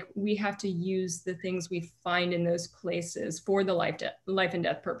that like we have to use the things we find in those places for the life and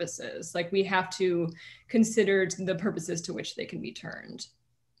death purposes. Like we have to consider the purposes to which they can be turned.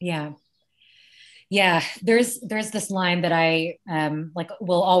 Yeah. Yeah. There's this line that I like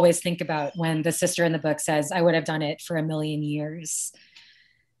will always think about when the sister in the book says, I would have done it for 1,000,000 years.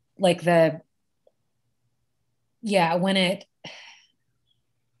 Like the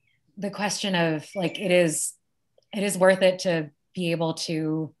question of like, it is worth it to be able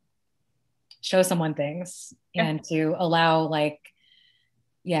to show someone things and to allow like,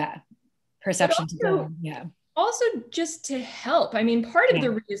 perception to go. Yeah. Also just to help. I mean, part of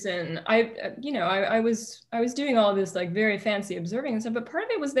the reason I was doing all this like very fancy observing and stuff, but part of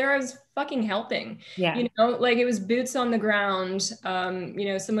it was I was fucking helping. Yeah. Like it was boots on the ground.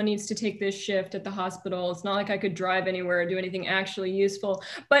 Someone needs to take this shift at the hospital. It's not like I could drive anywhere or do anything actually useful,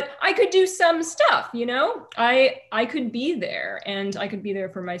 but I could do some stuff, I could be there, and I could be there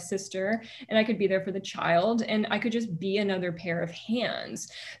for my sister, and I could be there for the child, and I could just be another pair of hands.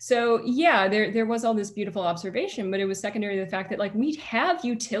 So yeah, there was all this beautiful observation, but it was secondary to the fact that like we have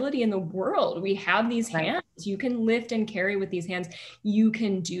utility in the world. We have these hands. You can lift and carry with these hands. You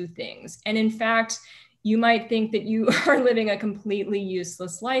can do things. And in fact, you might think that you are living a completely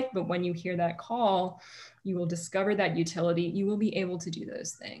useless life, but when you hear that call, you will discover that utility. You will be able to do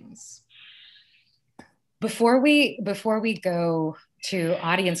those things. Before we go to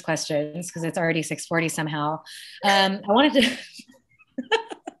audience questions, because it's already 6:40 somehow, I wanted to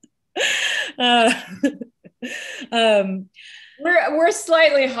we're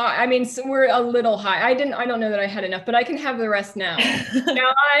slightly high. I mean, we're a little high. I don't know that I had enough, but I can have the rest now.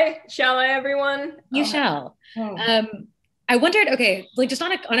 Shall I, everyone? You shall. I wondered, okay, like just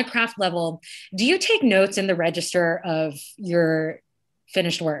on a craft level, do you take notes in the register of your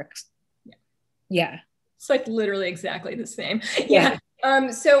finished works? Yeah. It's like literally exactly the same. Yeah.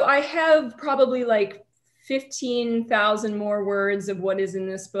 So I have probably like 15,000 more words of what is in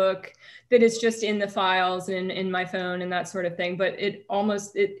this book that is just in the files and in my phone and that sort of thing. But it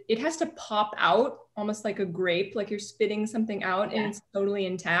has to pop out almost like a grape, like you're spitting something out and it's totally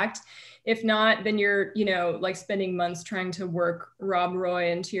intact. If not, then you're, like spending months trying to work Rob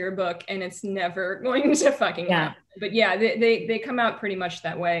Roy into your book, and it's never going to fucking happen. But yeah, they come out pretty much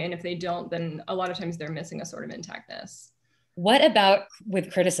that way. And if they don't, then a lot of times they're missing a sort of intactness. What about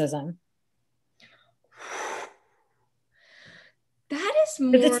with criticism? That is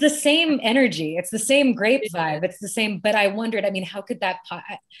more. It's the same energy. It's the same grape vibe. It's the same. But I wondered, I mean, how could that?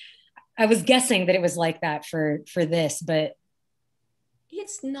 I was guessing that it was like that for this, but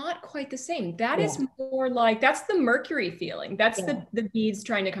it's not quite the same. That is more like, that's the Mercury feeling. That's the beads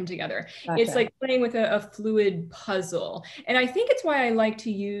trying to come together. Gotcha. It's like playing with a fluid puzzle. And I think it's why I like to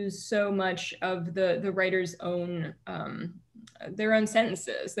use so much of the writer's own, their own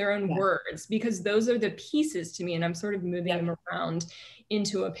sentences, their own words, because those are the pieces to me, and I'm sort of moving them around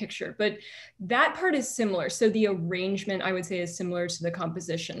into a picture. But that part is similar. So the arrangement, I would say, is similar to the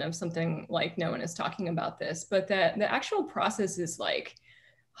composition of something like No One Is Talking About This, but the actual process is like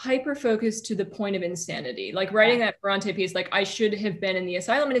hyper focused to the point of insanity. Like writing that Ferrante piece, like I should have been in the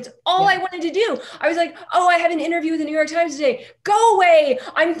asylum, and it's all I wanted to do. I was like, oh, I have an interview with the New York Times today. Go away.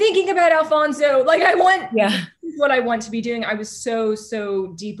 I'm thinking about Alfonso. Like I want what I want to be doing. I was so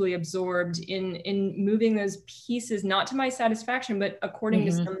deeply absorbed in moving those pieces, not to my satisfaction, but according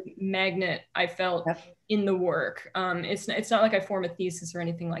to some magnet I felt in the work. It's not like I form a thesis or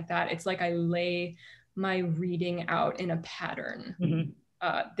anything like that. It's like I lay my reading out in a pattern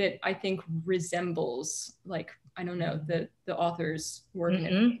that I think resembles, like, I don't know, the author's work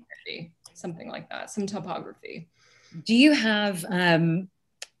in it, something like that, some topography. Do you have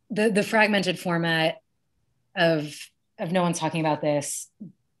the fragmented format of No One's Talking About This?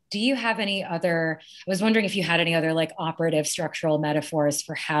 Do you have any other, I was wondering if you had any other like operative structural metaphors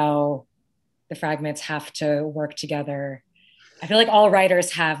for how the fragments have to work together? I feel like all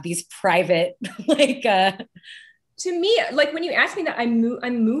writers have these private, like, to me, like when you ask me that, I'm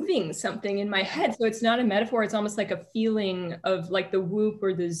moving something in my head. So it's not a metaphor. It's almost like a feeling of like the whoop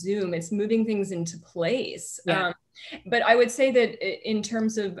or the zoom. It's moving things into place. But I would say that in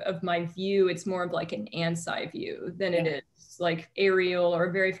terms of my view, it's more of like an ants-eye view than it is like aerial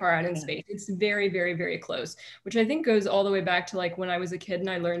or very far out in space. It's very, very, very close, which I think goes all the way back to like when I was a kid and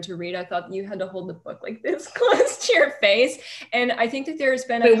I learned to read, I thought you had to hold the book like this close to your face. And I think that there's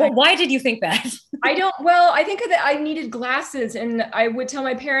been why did you think that? I think that I needed glasses, and I would tell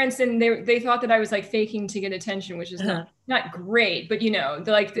my parents, and they thought that I was like faking to get attention, which is not great, but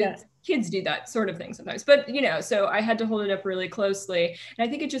kids do that sort of thing sometimes, but so I had to hold it up really closely. And I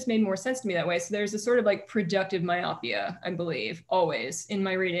think it just made more sense to me that way. So there's a sort of like productive myopia, I believe, always in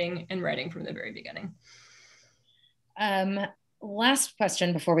my reading and writing from the very beginning. Last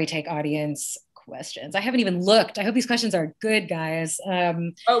question before we take audience questions. I haven't even looked. I hope these questions are good, guys. Were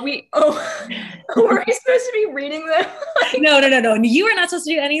we supposed to be reading them? No. You are not supposed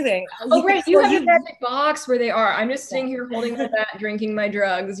to do anything. Oh, right. You have a magic box where they are. I'm just sitting here holding my bat, drinking my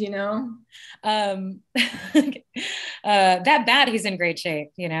drugs, That bat, he's in great shape.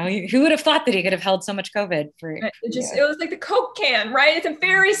 Who would have thought that he could have held so much COVID it was like the Coke can, right? It's a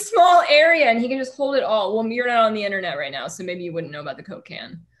very small area and he can just hold it all. Well, you're not on the internet right now, so maybe you wouldn't know about the Coke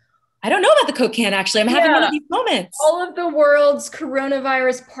can. I don't know about the Coke can, actually. I'm having one of these moments. All of the world's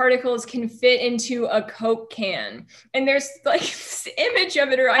coronavirus particles can fit into a Coke can. And there's like this image of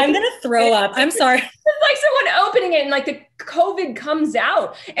it. Or I'm going to throw up. I'm sorry. It's like someone opening it and like the COVID comes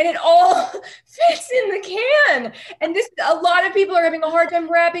out and it all fits in the can. And this, a lot of people are having a hard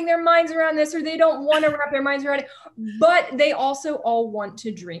time wrapping their minds around this, or they don't want to wrap their minds around it, but they also all want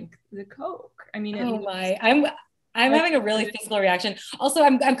to drink the Coke. I mean, I'm having a really physical reaction. Also,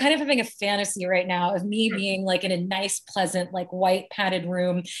 I'm kind of having a fantasy right now of me being like in a nice, pleasant, like white padded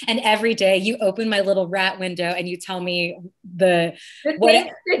room. And every day you open my little rat window and you tell me the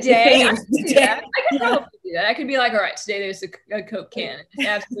day. I could probably do that. I could be like, all right, today there's a Coke can. It's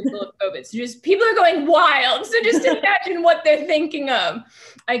absolutely full of COVID. So just people are going wild. So just imagine what they're thinking of.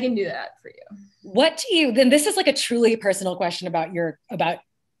 I can do that for you. Then this is like a truly personal question about your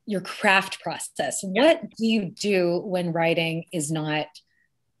craft process. What do you do when writing is not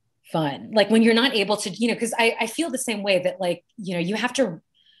fun? Like when you're not able to, because I feel the same way that like, you have to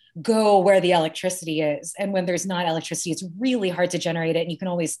go where the electricity is. And when there's not electricity, it's really hard to generate it. And you can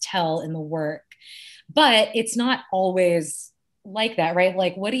always tell in the work, but it's not always like that, right?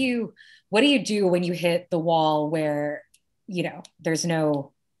 Like, what do you do when you hit the wall where, there's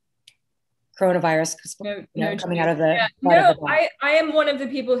no coronavirus coming out of the I am one of the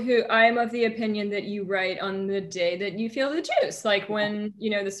people who I am of the opinion that you write on the day that you feel the juice, like when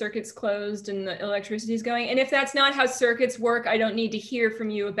the circuit's closed and the electricity is going. And if that's not how circuits work, I don't need to hear from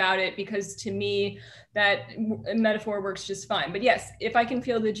you about it, because to me that metaphor works just fine. But yes, if I can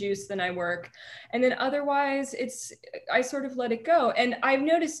feel the juice, then I work. And then otherwise I sort of let it go. And I've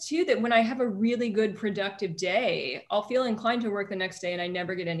noticed too that when I have a really good productive day, I'll feel inclined to work the next day and I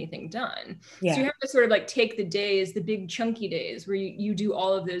never get anything done. So you have to sort of like take the days, the big chunky days where you do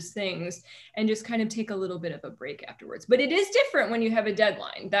all of those things and just kind of take a little bit of a break afterwards. But it is different when you have a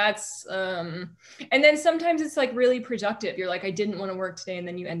deadline. That's, and then sometimes it's like really productive. You're like, I didn't want to work today, and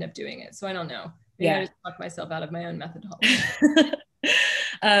then you end up doing it. So I don't know. Maybe I just talk myself out of my own methodology.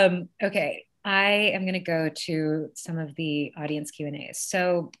 Okay. I am going to go to some of the audience Q&As.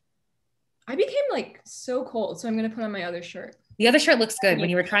 So I became like so cold, so I'm going to put on my other shirt. The other shirt looks good. When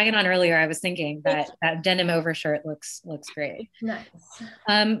you were trying it on earlier, I was thinking that denim overshirt looks great. Nice.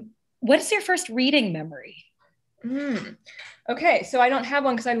 What is your first reading memory? Okay, so I don't have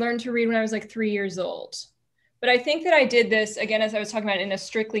one because I learned to read when I was like 3 years old. But I think that I did this, again, as I was talking about, in a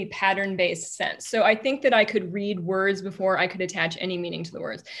strictly pattern-based sense. So I think that I could read words before I could attach any meaning to the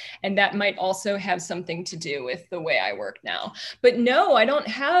words. And that might also have something to do with the way I work now. But no, I don't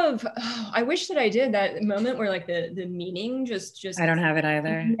have, I wish that I did, that moment where like the meaning just. I don't have it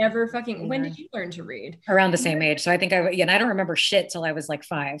either. Never fucking, when did you learn to read? Around the same age. So I think and I don't remember shit till I was like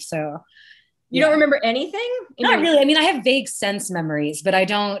 5. So. You don't remember anything? Not really. I mean, I have vague sense memories, but I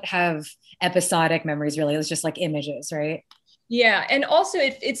don't have episodic memories really. It's just like images, right? Yeah. And also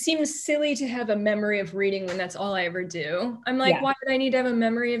it seems silly to have a memory of reading when that's all I ever do. I'm like, why would I need to have a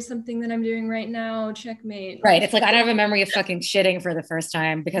memory of something that I'm doing right now? Checkmate. Right. It's like, I don't have a memory of fucking shitting for the first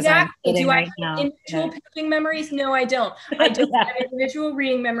time because I'm shitting right now. Individual pooping memories? No, I don't. I don't have individual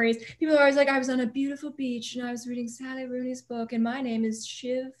reading memories. People are always like, I was on a beautiful beach and I was reading Sally Rooney's book and my name is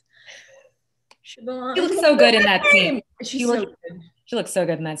Shiv. She looks so good in that scene. She looks so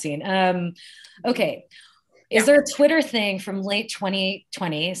good in that scene. Okay. Is there a Twitter thing from late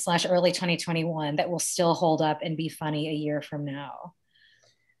 2020/early 2021 that will still hold up and be funny a year from now?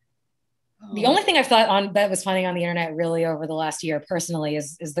 The only thing I've thought on that was funny on the internet really over the last year personally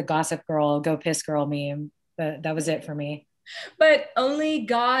is the Gossip Girl, Go Piss Girl meme. That was it for me. But only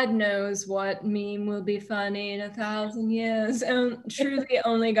God knows what meme will be funny in 1,000 years. And truly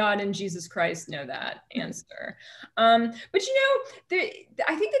only God and Jesus Christ know that answer. But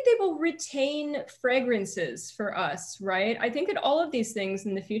I think that they will retain fragrances for us, right? I think that all of these things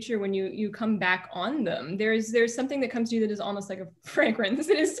in the future, when you come back on them, there's something that comes to you that is almost like a fragrance.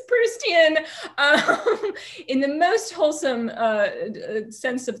 It is Proustian in the most wholesome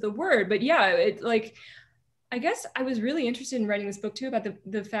sense of the word. But yeah, I guess I was really interested in writing this book too about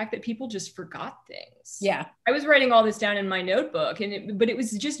the fact that people just forgot things. Yeah. I was writing all this down in my notebook but it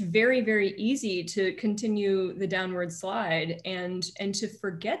was just very, very easy to continue the downward slide and to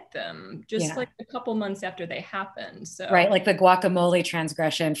forget them just like a couple months after they happened. So right. Like the guacamole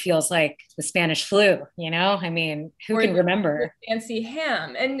transgression feels like the Spanish flu, I mean, who can remember? Fancy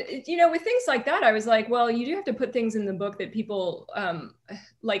ham. And, with things like that, I was like, well, you do have to put things in the book that people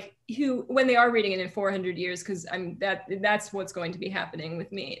like who, when they are reading it in 400 years, because that's what's going to be happening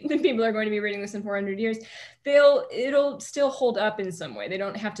with me. The people are going to be reading this in 400 years. It'll still hold up in some way. They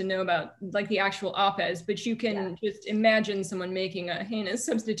don't have to know about like the actual op-eds, but you can just imagine someone making a heinous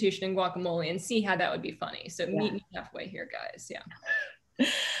substitution in guacamole and see how that would be funny. So meet me halfway here, guys.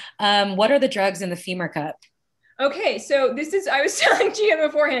 Yeah. What are the drugs in the femur cup? Okay, so I was telling Gia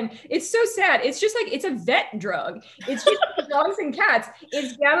beforehand, it's so sad. It's just like, it's a vet drug. It's just for dogs and cats.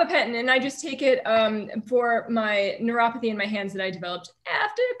 It's gabapentin, and I just take it for my neuropathy in my hands that I developed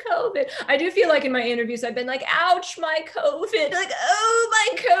after COVID. I do feel like in my interviews, I've been like, ouch, my COVID, like, oh,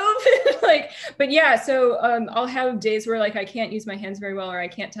 my COVID. Like, but yeah, so I'll have days where like I can't use my hands very well or I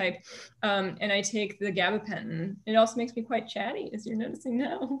can't type. And I take the gabapentin. It also makes me quite chatty, as you're noticing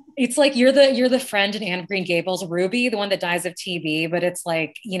now. It's like you're the friend in Anne of Green Gables, Ruby, the one that dies of TB, but it's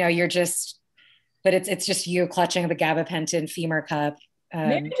like, you know, it's just you clutching the gabapentin femur cup.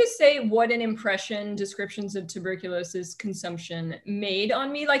 Maybe just say what an impression descriptions of tuberculosis consumption made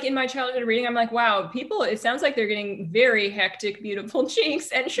on me. Like in my childhood reading, I'm like, wow, people, it sounds like they're getting very hectic, beautiful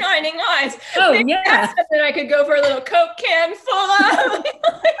cheeks and shining eyes. Oh, maybe yeah. Then I could go for a little Coke can full of.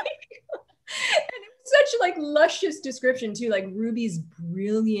 And it was such like luscious description too, like Ruby's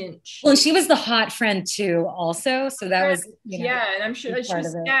brilliant cheeks. Well, and she was the hot friend too, also. So that was, you know, yeah, and I'm sure she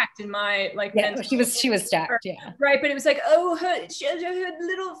was stacked in my like. Yeah, she was stacked. Yeah, right. But it was like, oh, her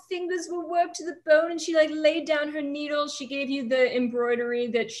little fingers were worked to the bone, and she like laid down her needles. She gave you the embroidery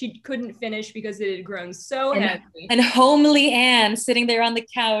that she couldn't finish because it had grown so heavy. And homely Anne sitting there on the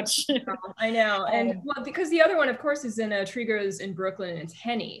couch. I know, and well, because the other one, of course, is in Tree Grows in Brooklyn, and it's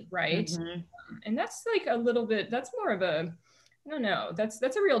Henny, right? Mm-hmm. And that's like a little bit, that's more of a, I don't know, that's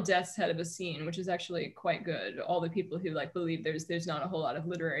a real death's head of a scene, which is actually quite good. All the people who like believe there's not a whole lot of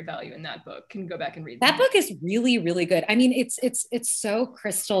literary value in that book can go back and read that book is really, really good. I mean, it's so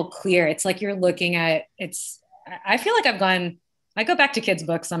crystal clear. It's like you're looking at, I feel like I go back to kids'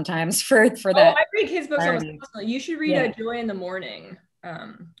 books sometimes for that. Oh, I read kids' books almost constantly. You should read Joy in the Morning.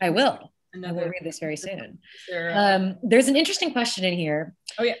 I will. I will read this very soon. There's an interesting question in here.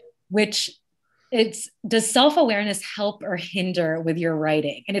 Oh yeah. Which does self-awareness help or hinder with your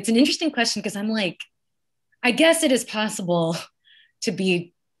writing? And it's an interesting question because I'm like, I guess it is possible to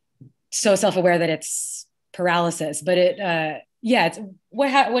be so self-aware that it's paralysis, but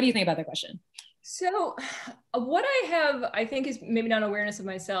what do you think about that question? So what I have, I think, is maybe not awareness of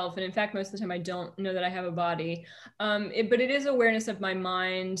myself. And in fact, most of the time I don't know that I have a body, but it is awareness of my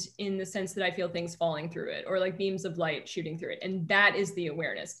mind in the sense that I feel things falling through it or like beams of light shooting through it. And that is the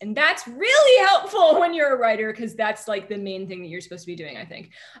awareness. And that's really helpful when you're a writer, because that's like the main thing that you're supposed to be doing, I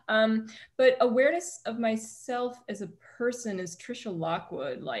think. But awareness of myself as a person is Trisha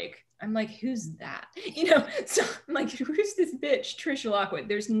Lockwood, like, I'm like, who's that? You know, so I'm like, who's this bitch, Trisha Lockwood?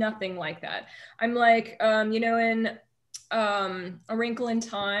 There's nothing like that. I'm like, you know, in A Wrinkle in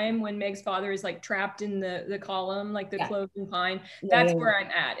Time, when Meg's father is like trapped in the column, like the cloven pine, that's where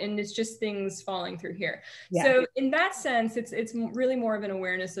I'm at. And it's just things falling through here. Yeah. So in that sense, it's really more of an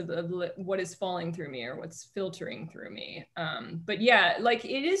awareness of what is falling through me or what's filtering through me. But yeah, like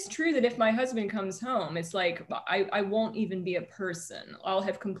it is true that if my husband comes home, it's like, I won't even be a person. I'll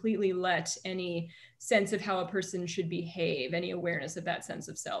have completely let any sense of how a person should behave, any awareness of that sense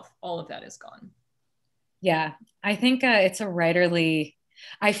of self, all of that is gone. Yeah, I think it's a writerly,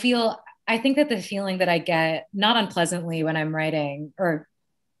 I think that the feeling that I get, not unpleasantly when I'm writing, or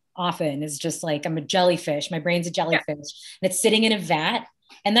often, is just like, I'm a jellyfish, my brain's a jellyfish, and it's sitting in a vat,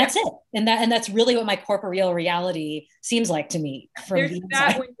 and that's it. And that's really what my corporeal reality seems like to me. There's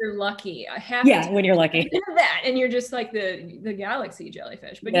that when you're lucky. When you're lucky. That, and you're just like the galaxy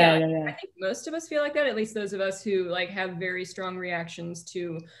jellyfish. But I think most of us feel like that, at least those of us who like have very strong reactions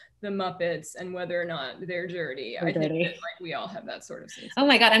to the Muppets and whether or not they're dirty. I think that, like, we all have that sort of sense. Oh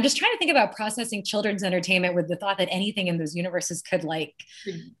my God, I'm just trying to think about processing children's entertainment with the thought that anything in those universes could like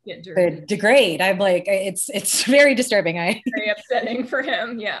degrade. I'm like, it's very disturbing. Very upsetting for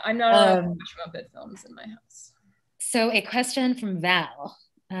him. Yeah, I'm not allowed to watch Muppet films in my house. So a question from Val.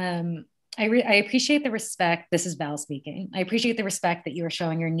 I appreciate the respect. This is Val speaking. I appreciate the respect that you are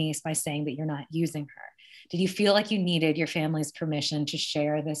showing your niece by saying that you're not using her. Did you feel like you needed your family's permission to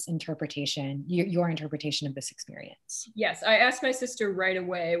share this interpretation, your interpretation of this experience? Yes, I asked my sister right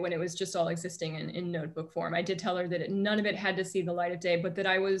away when it was just all existing in notebook form. I did tell her that none of it had to see the light of day, but that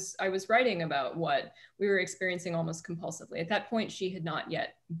I was writing about what we were experiencing almost compulsively. At that point, she had not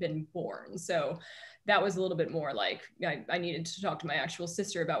yet been born. So that was a little bit more like I needed to talk to my actual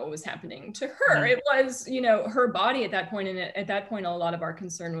sister about what was happening to her. It was, you know, her body at that point. And at that point, a lot of our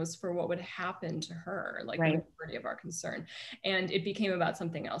concern was for what would happen to her, like the majority of our concern. And it became about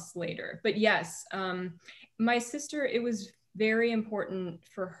something else later. But yes, my sister, it was very important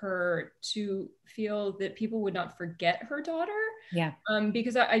for her to feel that people would not forget her daughter. Yeah.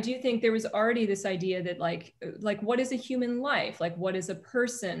 Because I do think there was already this idea that like what is a human life? Like what is a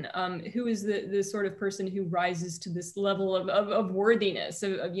person? Who is the sort of person who rises to this level of worthiness,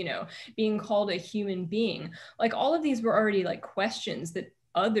 of, you know, being called a human being? Like all of these were already like questions that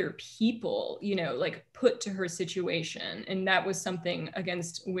other people, you know, like put to her situation. And that was something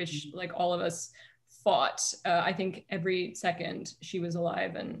against which like all of us fought. I think every second she was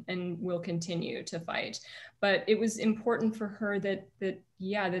alive and will continue to fight. But it was important for her that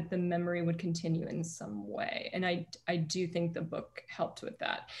the memory would continue in some way. And I do think the book helped with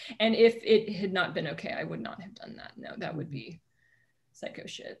that. And if it had not been okay, I would not have done that. No, that would be psycho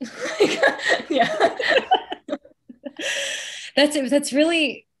shit. Yeah. That's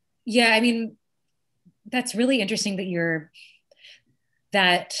really, yeah, I mean, that's really interesting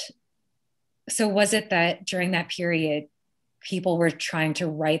that so was it that during that period, people were trying to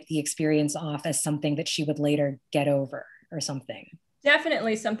write the experience off as something that she would later get over or something?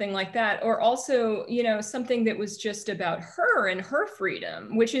 Definitely something like that. Or also, you know, something that was just about her and her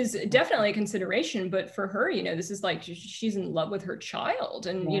freedom, which is definitely a consideration. But for her, you know, this is like, she's in love with her child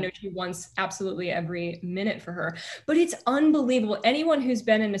and, you know, she wants absolutely every minute for her. But it's unbelievable. Anyone who's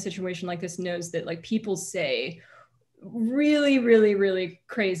been in a situation like this knows that like people say really, really, really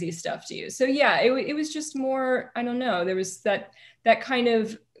crazy stuff to you. So yeah, it was just more, I don't know, there was that kind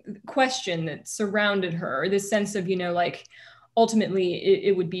of question that surrounded her, this sense of, you know, like ultimately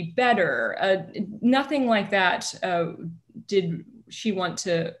it would be better. Nothing like that did she want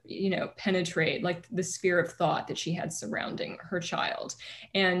to, you know, penetrate like the sphere of thought that she had surrounding her child.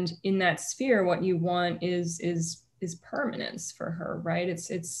 And in that sphere, what you want is permanence for her, right?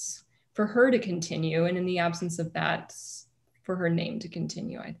 It's for her to continue. And in the absence of that, for her name to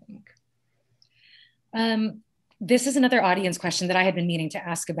continue, I think. This is another audience question that I had been meaning to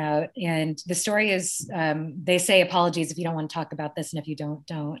ask about. And the story is, they say apologies if you don't want to talk about this. And if you don't.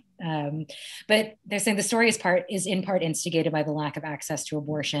 But they're saying the story is in part instigated by the lack of access to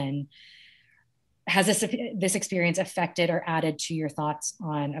abortion. Has this experience affected or added to your thoughts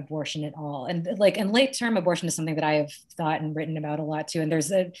on abortion at all? And like, and late term abortion is something that I have thought and written about a lot too. And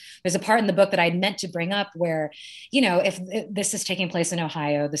there's a part in the book that I meant to bring up where, you know, if this is taking place in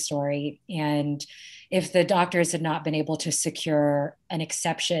Ohio, the story, and if the doctors had not been able to secure an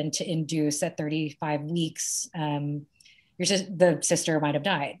exception to induce at 35 weeks, the sister might have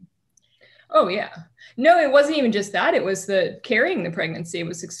died. Oh yeah. No, it wasn't even just that. It was carrying the pregnancy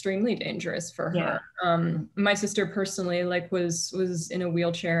was extremely dangerous for her. My sister personally like was in a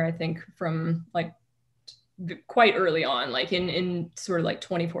wheelchair, I think from like quite early on, like in sort of like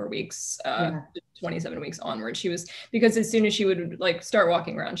 24 weeks, 27 weeks onward. She was, because as soon as she would like start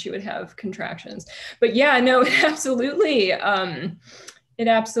walking around, she would have contractions. But yeah, no, it absolutely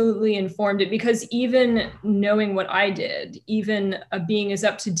informed it, because even knowing what I did, even being as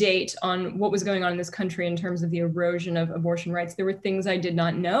up to date on what was going on in this country in terms of the erosion of abortion rights, there were things I did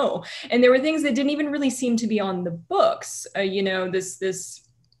not know. And there were things that didn't even really seem to be on the books. You know, this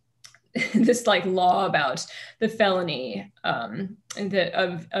like law about the felony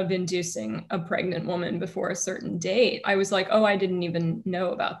of inducing a pregnant woman before a certain date. I was like, oh, I didn't even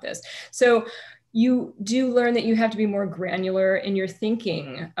know about this. So you do learn that you have to be more granular in your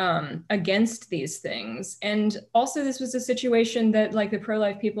thinking against these things. And also this was a situation that like the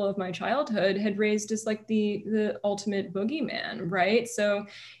pro-life people of my childhood had raised as like the ultimate boogeyman, right? So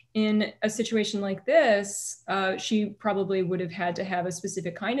in a situation like this, she probably would have had to have a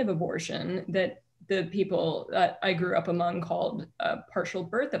specific kind of abortion that the people that I grew up among called partial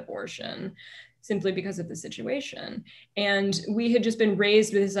birth abortion, simply because of the situation. And we had just been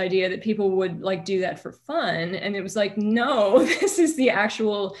raised with this idea that people would like do that for fun. And it was like, no, this is the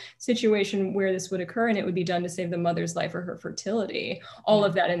actual situation where this would occur, and it would be done to save the mother's life or her fertility. All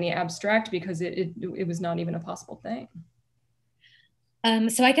of that in the abstract, because it was not even a possible thing.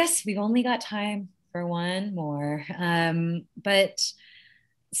 So I guess we've only got time for one more. But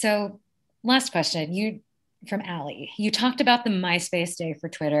so last question, from Allie. You talked about the MySpace day for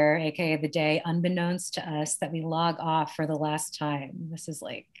Twitter, aka the day unbeknownst to us that we log off for the last time. This is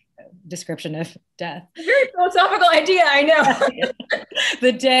like a description of death. Very philosophical idea, I know.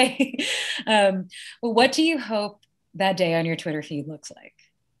 The day. What do you hope that day on your Twitter feed looks like?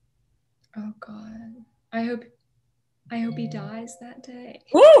 Oh God, I hope he dies that day.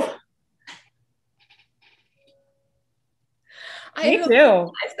 Woo! Me hope too. he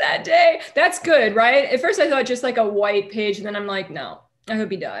dies that day. That's good, right? At first I thought just like a white page, and then I'm like, no, I hope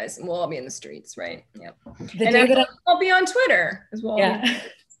he dies, and we'll all be in the streets, right? Yep. The And day that I'll be on Twitter as well. Yeah.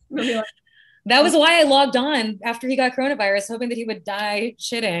 We'll be like, that was why I logged on after he got coronavirus, hoping that he would die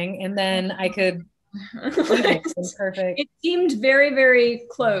shitting, and then I could. Perfect. It seemed very, very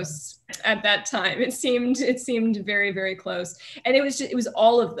close at that time. It seemed very, very close, and it was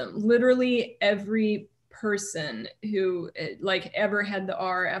all of them. Literally every person who like ever had the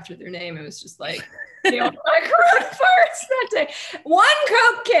R after their name. It was just like, you know, coronavirus that day. One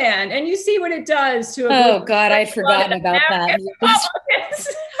Coke can, and you see what it does to. Oh God, I'd forgotten about that.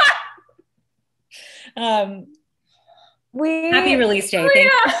 Happy release day.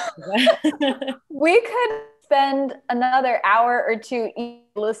 We could spend another hour or two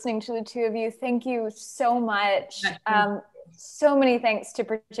listening to the two of you. Thank you so much. So many thanks to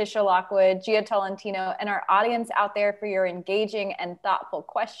Patricia Lockwood, Jia Tolentino, and our audience out there for your engaging and thoughtful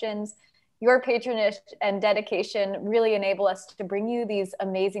questions. Your patronage and dedication really enable us to bring you these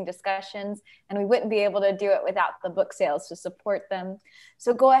amazing discussions, and we wouldn't be able to do it without the book sales to support them.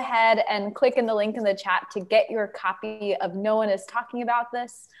 So go ahead and click in the link in the chat to get your copy of No One Is Talking About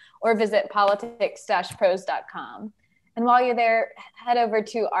This, or visit politics-prose.com. And while you're there, head over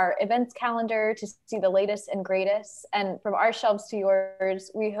to our events calendar to see the latest and greatest. And from our shelves to yours,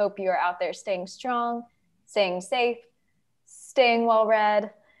 we hope you are out there staying strong, staying safe, staying well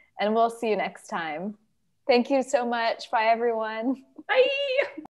read, and we'll see you next time. Thank you so much. Bye, everyone. Bye.